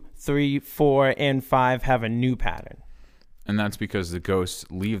 2, 3, 4, and 5 have a new pattern. And that's because the ghosts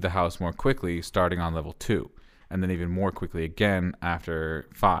leave the house more quickly starting on level 2, and then even more quickly again after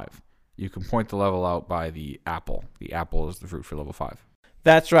 5. You can point the level out by the apple. The apple is the fruit for level 5.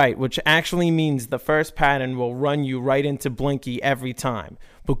 That's right, which actually means the first pattern will run you right into Blinky every time.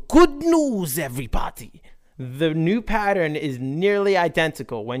 But good news, everybody! The new pattern is nearly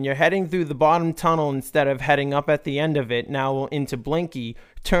identical. When you're heading through the bottom tunnel instead of heading up at the end of it, now into Blinky,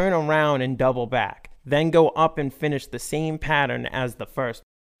 turn around and double back. Then go up and finish the same pattern as the first.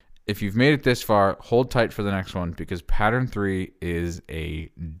 If you've made it this far, hold tight for the next one, because pattern 3 is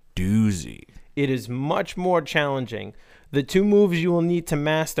a doozy. It is much more challenging. The 2 moves you will need to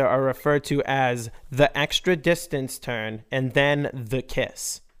master are referred to as the extra distance turn and then the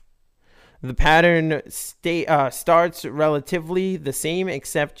kiss. The pattern starts relatively the same,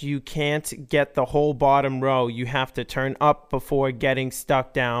 except you can't get the whole bottom row. You have to turn up before getting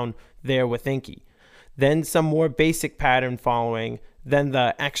stuck down there with Inky. Then some more basic pattern following, then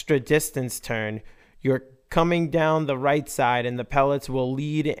the extra distance turn. You're coming down the right side, and the pellets will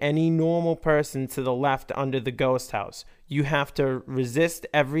lead any normal person to the left under the ghost house. You have to resist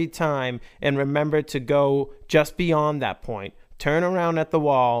every time and remember to go just beyond that point. Turn around at the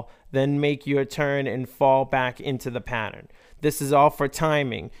wall, then make your turn and fall back into the pattern. This is all for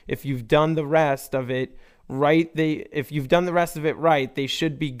timing. If you've done the rest of it right, they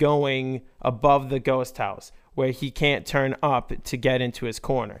should be going above the ghost house where he can't turn up to get into his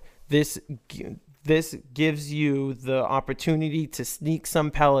corner. This gives you the opportunity to sneak some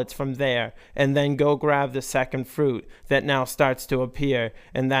pellets from there and then go grab the second fruit that now starts to appear,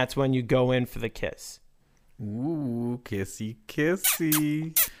 and that's when you go in for the kiss. Ooh, kissy,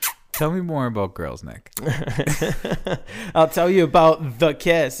 kissy. Tell me more about girls, Nick. I'll tell you about the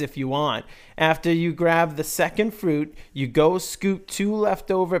kiss if you want. After you grab the second fruit, you go scoop 2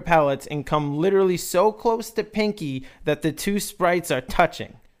 leftover pellets and come literally so close to Pinky that the 2 sprites are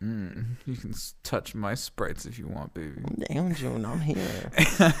touching. You can touch my sprites if you want, baby. Damn, June, I'm here.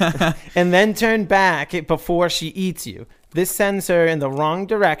 And then turn back before she eats you. This sends her in the wrong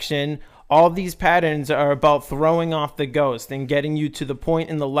direction. All these patterns are about throwing off the ghost and getting you to the point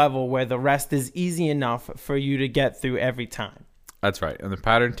in the level where the rest is easy enough for you to get through every time. That's right. And the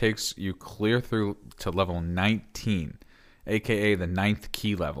pattern takes you clear through to level 19, aka the 9th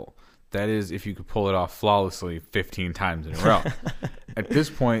key level. That is if you could pull it off flawlessly 15 times in a row. At this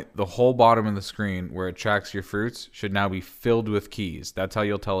point, the whole bottom of the screen where it tracks your fruits should now be filled with keys. That's how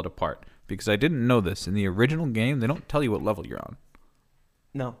you'll tell it apart. Because I didn't know this. In the original game, they don't tell you what level you're on.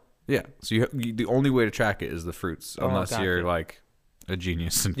 No. Yeah. So the only way to track it is the fruits, unless you're like a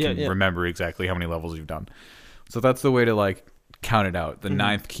genius and can remember exactly how many levels you've done. So that's the way to like count it out. The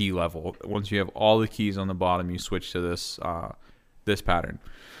 9th key level. Once you have all the keys on the bottom, you switch to this pattern.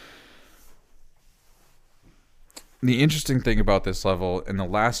 The interesting thing about this level and the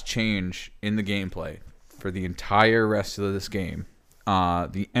last change in the gameplay for the entire rest of this game,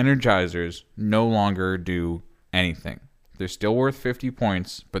 the Energizers no longer do anything. They're still worth 50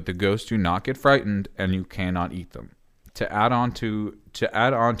 points, but the ghosts do not get frightened and you cannot eat them. To add on to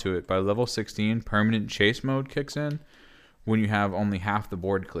it, by level 16, permanent chase mode kicks in when you have only half the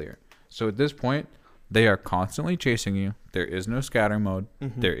board clear. So at this point, they are constantly chasing you. There is no scatter mode.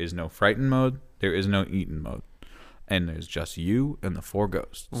 There is no frighten mode. There is no eaten mode. And there's just you and the 4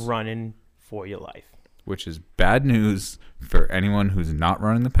 ghosts. Running for your life. Which is bad news for anyone who's not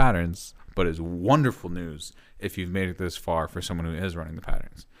running the patterns, but is wonderful news if you've made it this far for someone who is running the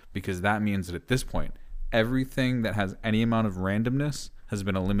patterns. Because that means that at this point, everything that has any amount of randomness has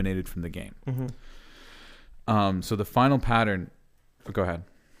been eliminated from the game. So the final pattern... Go ahead.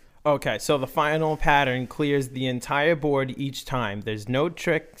 Okay, so the final pattern clears the entire board each time. There's no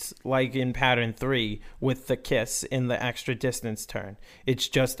tricks like in pattern 3 with the kiss in the extra distance turn. It's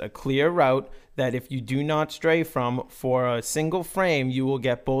just a clear route that if you do not stray from for a single frame, you will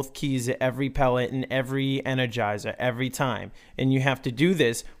get both keys at every pellet and every energizer every time. And you have to do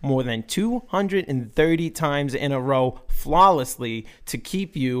this more than 230 times in a row flawlessly to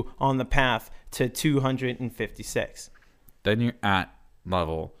keep you on the path to 256. Then you're at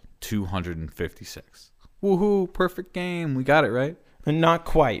level 256. Woohoo, perfect game. We got it, right? Not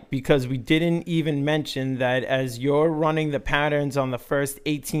quite, because we didn't even mention that as you're running the patterns on the first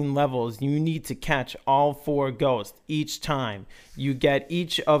 18 levels, you need to catch all 4 ghosts each time. You get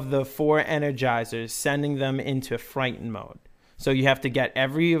each of the 4 energizers, sending them into frighten mode. So you have to get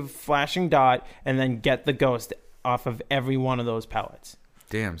every flashing dot and then get the ghost off of every one of those pellets.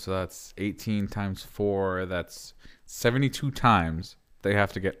 Damn, so that's 18 times 4. That's 72 times. They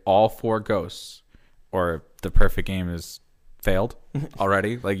have to get all 4 ghosts, or the perfect game is failed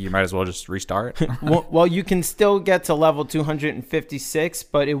already. Like, you might as well just restart. Well, you can still get to level 256,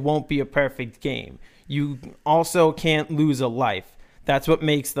 but it won't be a perfect game. You also can't lose a life. That's what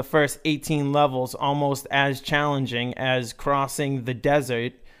makes the first 18 levels almost as challenging as crossing the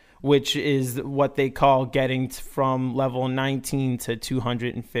desert, which is what they call getting from level 19 to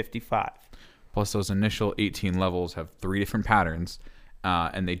 255. Plus, those initial 18 levels have 3 different patterns.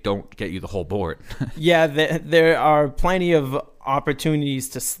 And they don't get you the whole board. Yeah, there are plenty of opportunities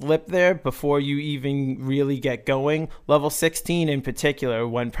to slip there before you even really get going. Level 16 in particular,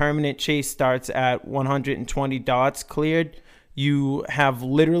 when permanent chase starts at 120 dots cleared, you have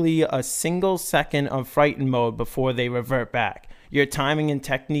literally a single second of frighten mode before they revert back. Your timing and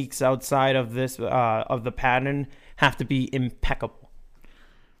techniques outside of this of the pattern have to be impeccable.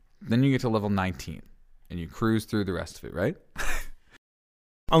 Then you get to level 19, and you cruise through the rest of it, right?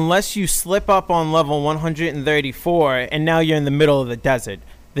 Unless you slip up on level 134 and now you're in the middle of the desert.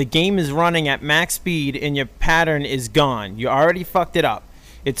 The game is running at max speed and your pattern is gone. You already fucked it up.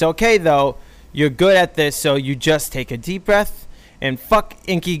 It's okay though. You're good at this, so you just take a deep breath and fuck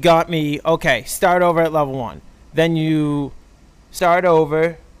Inky got me. Okay, start over at level 1. Then you start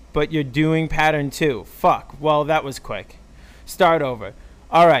over, but you're doing pattern 2. Fuck, well, that was quick. Start over.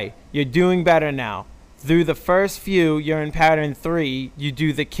 Alright, you're doing better now. Through the first few, you're in pattern 3, you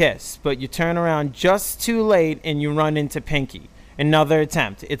do the kiss, but you turn around just too late and you run into Pinky. Another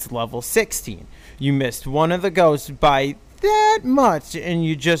attempt, it's level 16. You missed one of the ghosts by that much and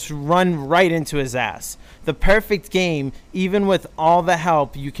you just run right into his ass. The perfect game, even with all the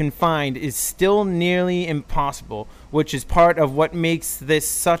help you can find, is still nearly impossible, which is part of what makes this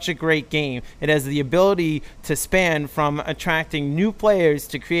such a great game. It has the ability to span from attracting new players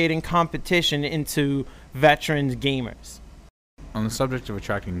to creating competition into veteran gamers. On the subject of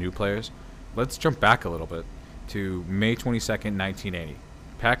attracting new players, let's jump back a little bit to May 22nd, 1980.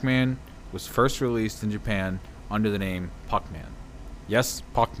 Pac-Man was first released in Japan under the name Puckman. Yes,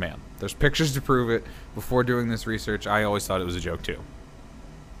 Puckman. There's pictures to prove it. Before doing this research, I always thought it was a joke too.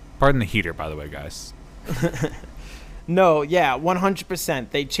 Pardon the heater, by the way, guys. No, yeah, 100%.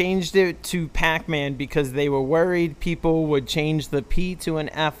 They changed it to Pac-Man because they were worried people would change the P to an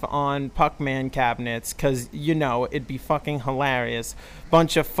F on Puckman cabinets because, you know, it'd be fucking hilarious.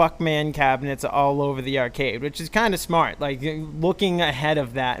 Bunch of Fuckman cabinets all over the arcade, which is kind of smart. Like, looking ahead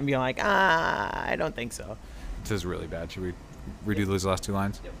of that and being like, I don't think so. This is really bad. Should we redo those last 2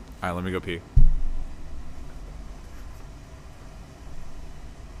 lines? Yep. All right, let me go pee. It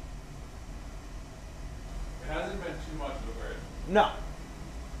hasn't been too much of a burden. No.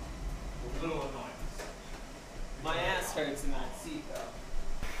 A little annoying. My ass hurts in that seat, though.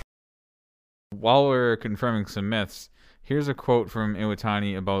 While we're confirming some myths, here's a quote from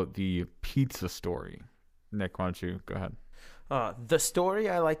Iwatani about the pizza story. Nick, why don't you go ahead? The story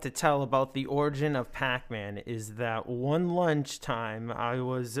I like to tell about the origin of Pac-Man is that one lunchtime I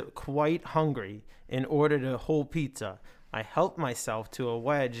was quite hungry and ordered a whole pizza. I helped myself to a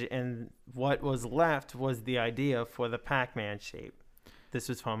wedge, and what was left was the idea for the Pac-Man shape. This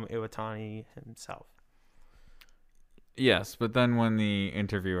was from Iwatani himself. Yes, but then when the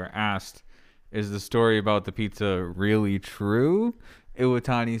interviewer asked, is the story about the pizza really true?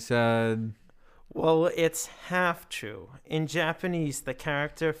 Iwatani said, Well, it's half true. In Japanese, the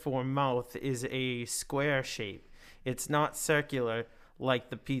character for mouth is a square shape. It's not circular like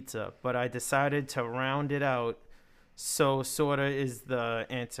the pizza, but I decided to round it out, so sorta is the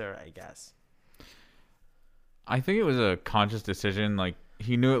answer, I guess. I think it was a conscious decision. Like,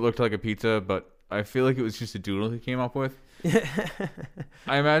 he knew it looked like a pizza, but I feel like it was just a doodle he came up with.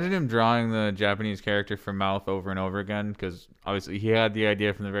 I imagine him drawing the Japanese character for mouth over and over again because obviously he had the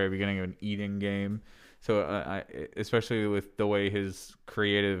idea from the very beginning of an eating game. So especially with the way his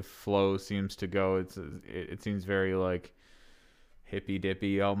creative flow seems to go, it seems very like hippy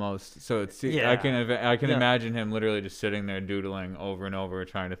dippy almost. So it's I can imagine him literally just sitting there doodling over and over,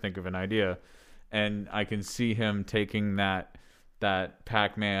 trying to think of an idea, and I can see him taking that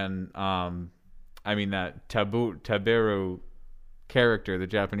Pac-Man. That Tabiru character, the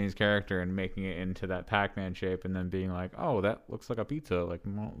Japanese character, and making it into that Pac-Man shape, and then being like, oh, that looks like a pizza. Like,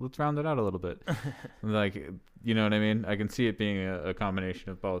 well, let's round it out a little bit. Like, you know what I mean? I can see it being a combination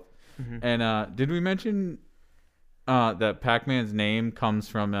of both. Mm-hmm. And did we mention that Pac-Man's name comes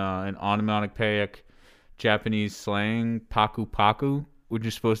from an onomatopoeic Japanese slang, paku paku, which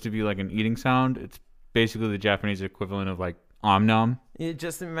is supposed to be like an eating sound? It's basically the Japanese equivalent of like Om Nom. You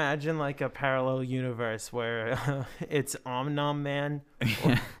just imagine like a parallel universe where it's Om Nom Man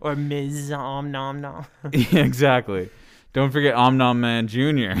or Ms. Om Nom Nom. Yeah, exactly. Don't forget Om Nom Man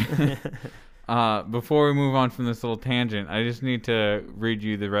Jr. Before we move on from this little tangent, I just need to read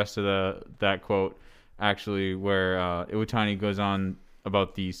you the rest of that quote, actually, where Iwatani goes on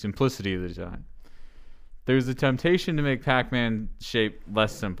about the simplicity of the design. There's a temptation to make Pac-Man shape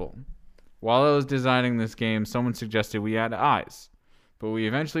less simple. While I was designing this game, someone suggested we add eyes. But we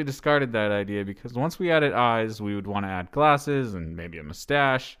eventually discarded that idea because once we added eyes, we would want to add glasses and maybe a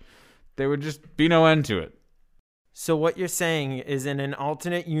mustache. There would just be no end to it. So what you're saying is in an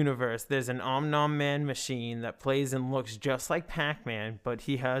alternate universe, there's an Om Nom Man machine that plays and looks just like Pac-Man, but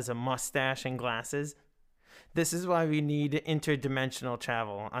he has a mustache and glasses? This is why we need interdimensional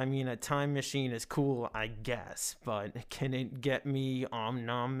travel. I mean, a time machine is cool, I guess, but can it get me Om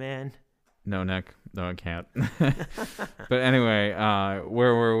Nom Man? No, Nick. No, I can't. But anyway,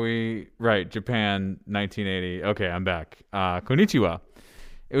 where were we? Right, Japan, 1980. Okay, I'm back. Konnichiwa.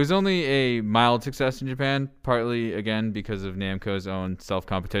 It was only a mild success in Japan, partly, again, because of Namco's own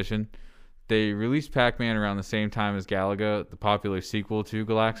self-competition. They released Pac-Man around the same time as Galaga, the popular sequel to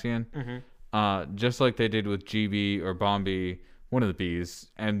Galaxian. Mm-hmm. Just like they did with GB or Bombi, one of the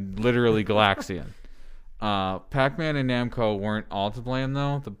B's, and literally Galaxian. Pac-Man and Namco weren't all to blame,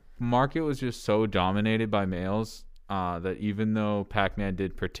 though. The market was just so dominated by males that even though Pac-Man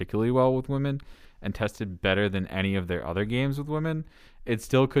did particularly well with women and tested better than any of their other games with women, it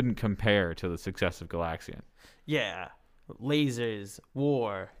still couldn't compare to the success of Galaxian. Yeah. Lasers,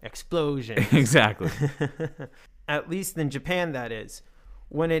 war, explosions. Exactly. At least in Japan, that is.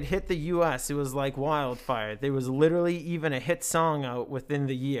 When it hit the US, it was like wildfire. There was literally even a hit song out within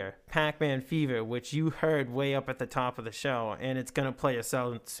the year, Pac-Man Fever, which you heard way up at the top of the show, and it's going to play us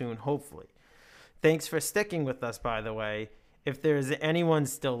out soon, hopefully. Thanks for sticking with us, by the way, if there's anyone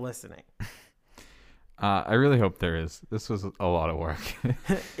still listening. I really hope there is. This was a lot of work.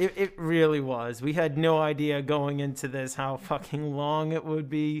 It really was. We had no idea going into this how fucking long it would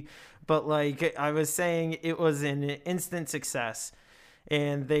be, but like I was saying, it was an instant success.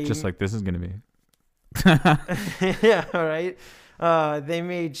 And they just like this is gonna be. Yeah, right. They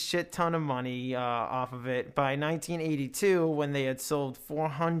made shit ton of money off of it. By 1982, when they had sold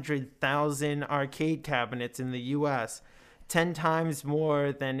 400,000 arcade cabinets in the U.S., 10 times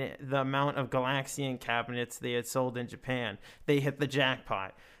more than the amount of Galaxian cabinets they had sold in Japan, they hit the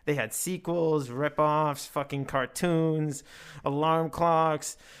jackpot. They had sequels, rip-offs, fucking cartoons, alarm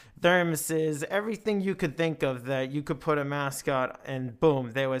clocks, thermoses, everything you could think of that you could put a mascot, and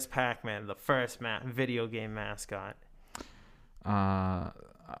boom, there was Pac-Man, the first video game mascot.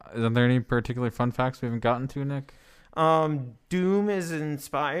 Isn't there any particular fun facts we haven't gotten to, Nick? Doom is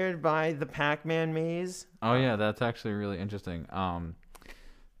inspired by the Pac-Man maze. Oh yeah, that's actually really interesting.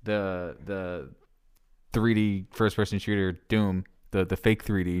 The 3D first-person shooter Doom, the fake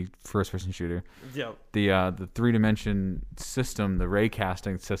 3D first-person shooter. Yep. The three-dimension system, the ray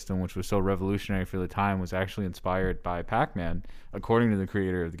casting system, which was so revolutionary for the time, was actually inspired by Pac-Man, according to the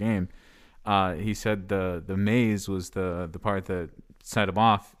creator of the game. He said the maze was the part that set him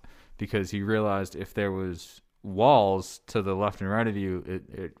off because he realized if there was walls to the left and right of you,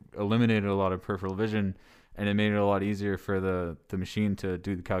 it eliminated a lot of peripheral vision, and it made it a lot easier for the machine to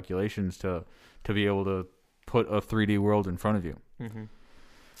do the calculations to be able to put a 3D world in front of you.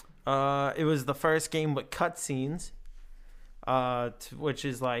 Mm-hmm. It was the first game with cutscenes, which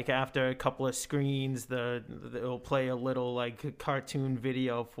is like after a couple of screens, it'll play a little like cartoon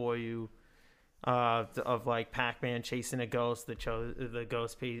video for you of like Pac-Man chasing a ghost, the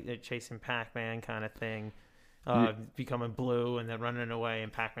ghost chasing Pac-Man kind of thing, becoming blue and then running away,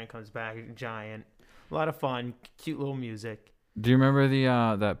 and Pac-Man comes back giant. A lot of fun, cute little music. Do you remember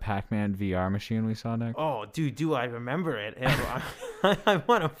that Pac-Man VR machine we saw, Nick? Oh, dude, do I remember it? I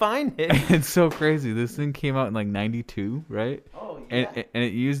want to find it. It's so crazy. This thing came out in like 92, right? Oh, yeah. And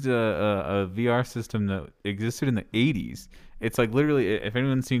it used a VR system that existed in the 80s. It's like literally, if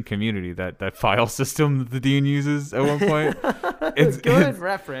anyone's seen Community, that file system that the Dean uses at one point. It's good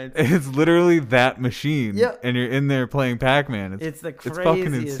reference. It's literally that machine. Yep. And you're in there playing Pac-Man. It's the craziest it's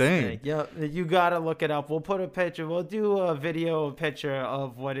fucking insane. thing. Yep. You got to look it up. We'll put a picture. We'll do a picture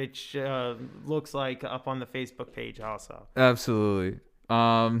of what it looks like up on the Facebook page also. Absolutely.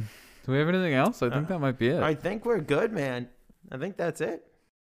 Do we have anything else? I think that might be it. I think we're good, man. I think that's it.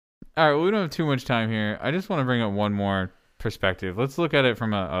 All right. Well, we don't have too much time here. I just want to bring up one more perspective. Let's look at it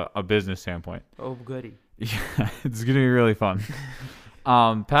from a business standpoint. Oh, goody. Yeah, it's gonna be really fun.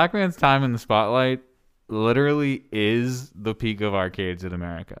 Pac-Man's time in the spotlight literally is the peak of arcades in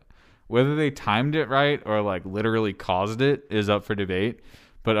America. Whether they timed it right or like literally caused it is up for debate.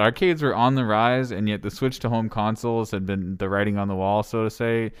 But arcades were on the rise, and yet the switch to home consoles had been the writing on the wall, so to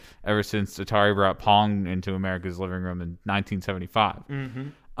say, ever since Atari brought Pong into America's living room in 1975. Mm-hmm.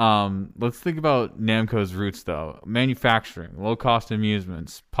 Let's think about Namco's roots, though. Manufacturing, low-cost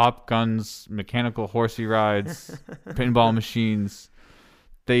amusements, pop guns, mechanical horsey rides, pinball machines.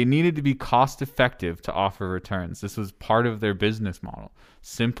 They needed to be cost-effective to offer returns. This was part of their business model.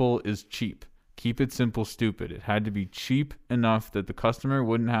 Simple is cheap. Keep it simple, stupid. It had to be cheap enough that the customer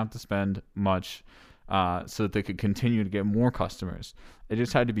wouldn't have to spend much so that they could continue to get more customers. It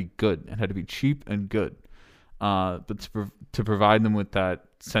just had to be good. It had to be cheap and good. But to provide them with that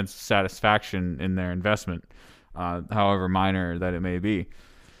sense of satisfaction in their investment, however minor that it may be.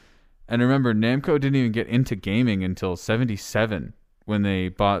 And remember, Namco didn't even get into gaming until 1977 when they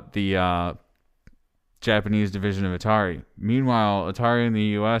bought the Japanese division of Atari. Meanwhile, Atari in the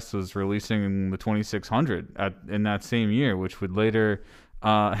U.S. was releasing the 2600 in that same year, which would later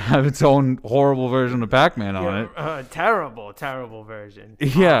have its own horrible version of Pac-Man on it. Terrible version.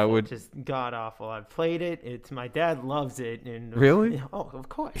 Yeah, just god awful. I've played it. My dad loves it. And really? Oh, of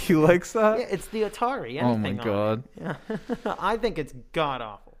course. He likes that? Yeah, it's the Atari. Oh my god. Yeah. I think it's god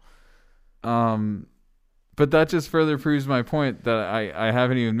awful. But But that just further proves my point that I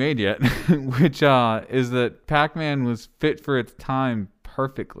haven't even made yet, which is that Pac-Man was fit for its time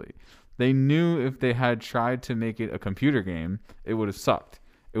perfectly. They knew if they had tried to make it a computer game, it would have sucked.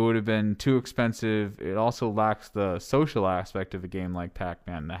 It would have been too expensive. It also lacks the social aspect of a game like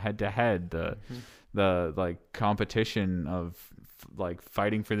Pac-Man, the head-to-head, the like competition of like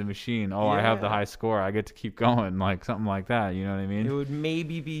fighting for the machine. Oh, I have the high score. I get to keep going, like something like that. You know what I mean? It would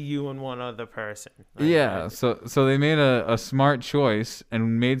maybe be you and one other person. Yeah. So they made a smart choice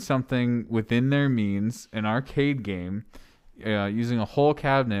and made something within their means, an arcade game, using a whole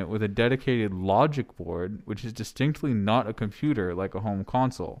cabinet with a dedicated logic board, which is distinctly not a computer like a home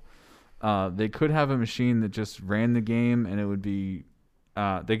console. They could have a machine that just ran the game, and it would be.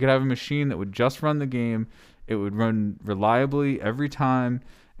 They could have a machine that would just run the game. It would run reliably every time,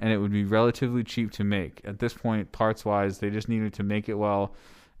 and it would be relatively cheap to make. At this point, parts-wise, they just needed to make it well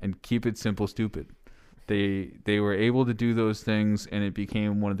and keep it simple, stupid. They were able to do those things, and it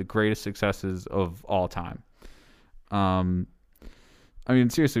became one of the greatest successes of all time. I mean,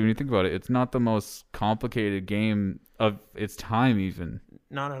 seriously, when you think about it, it's not the most complicated game of its time, even.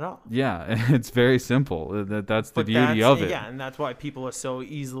 Not at all. Yeah, it's very simple. That's the beauty of it. Yeah, and that's why people are so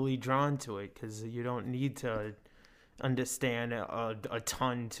easily drawn to it, because you don't need to understand a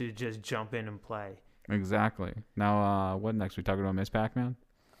ton to just jump in and play. Exactly. Now, what next? We talking about Miss Pac-Man?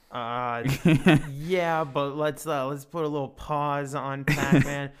 Yeah, but let's put a little pause on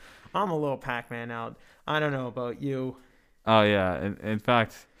Pac-Man. I'm a little Pac-Man out. I don't know about you. Oh yeah. In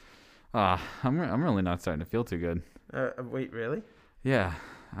fact, I'm really not starting to feel too good. Wait, really? Yeah.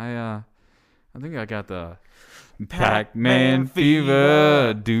 I think I got the Pac-Man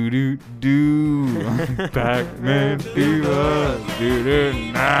fever. Do do do. Pac-Man fever. Do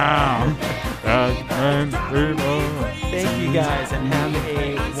do now. Pac-Man fever. Thank you guys, and have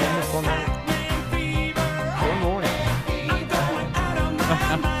a wonderful night. Or morning.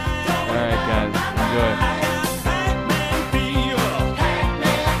 All right, guys. Enjoy.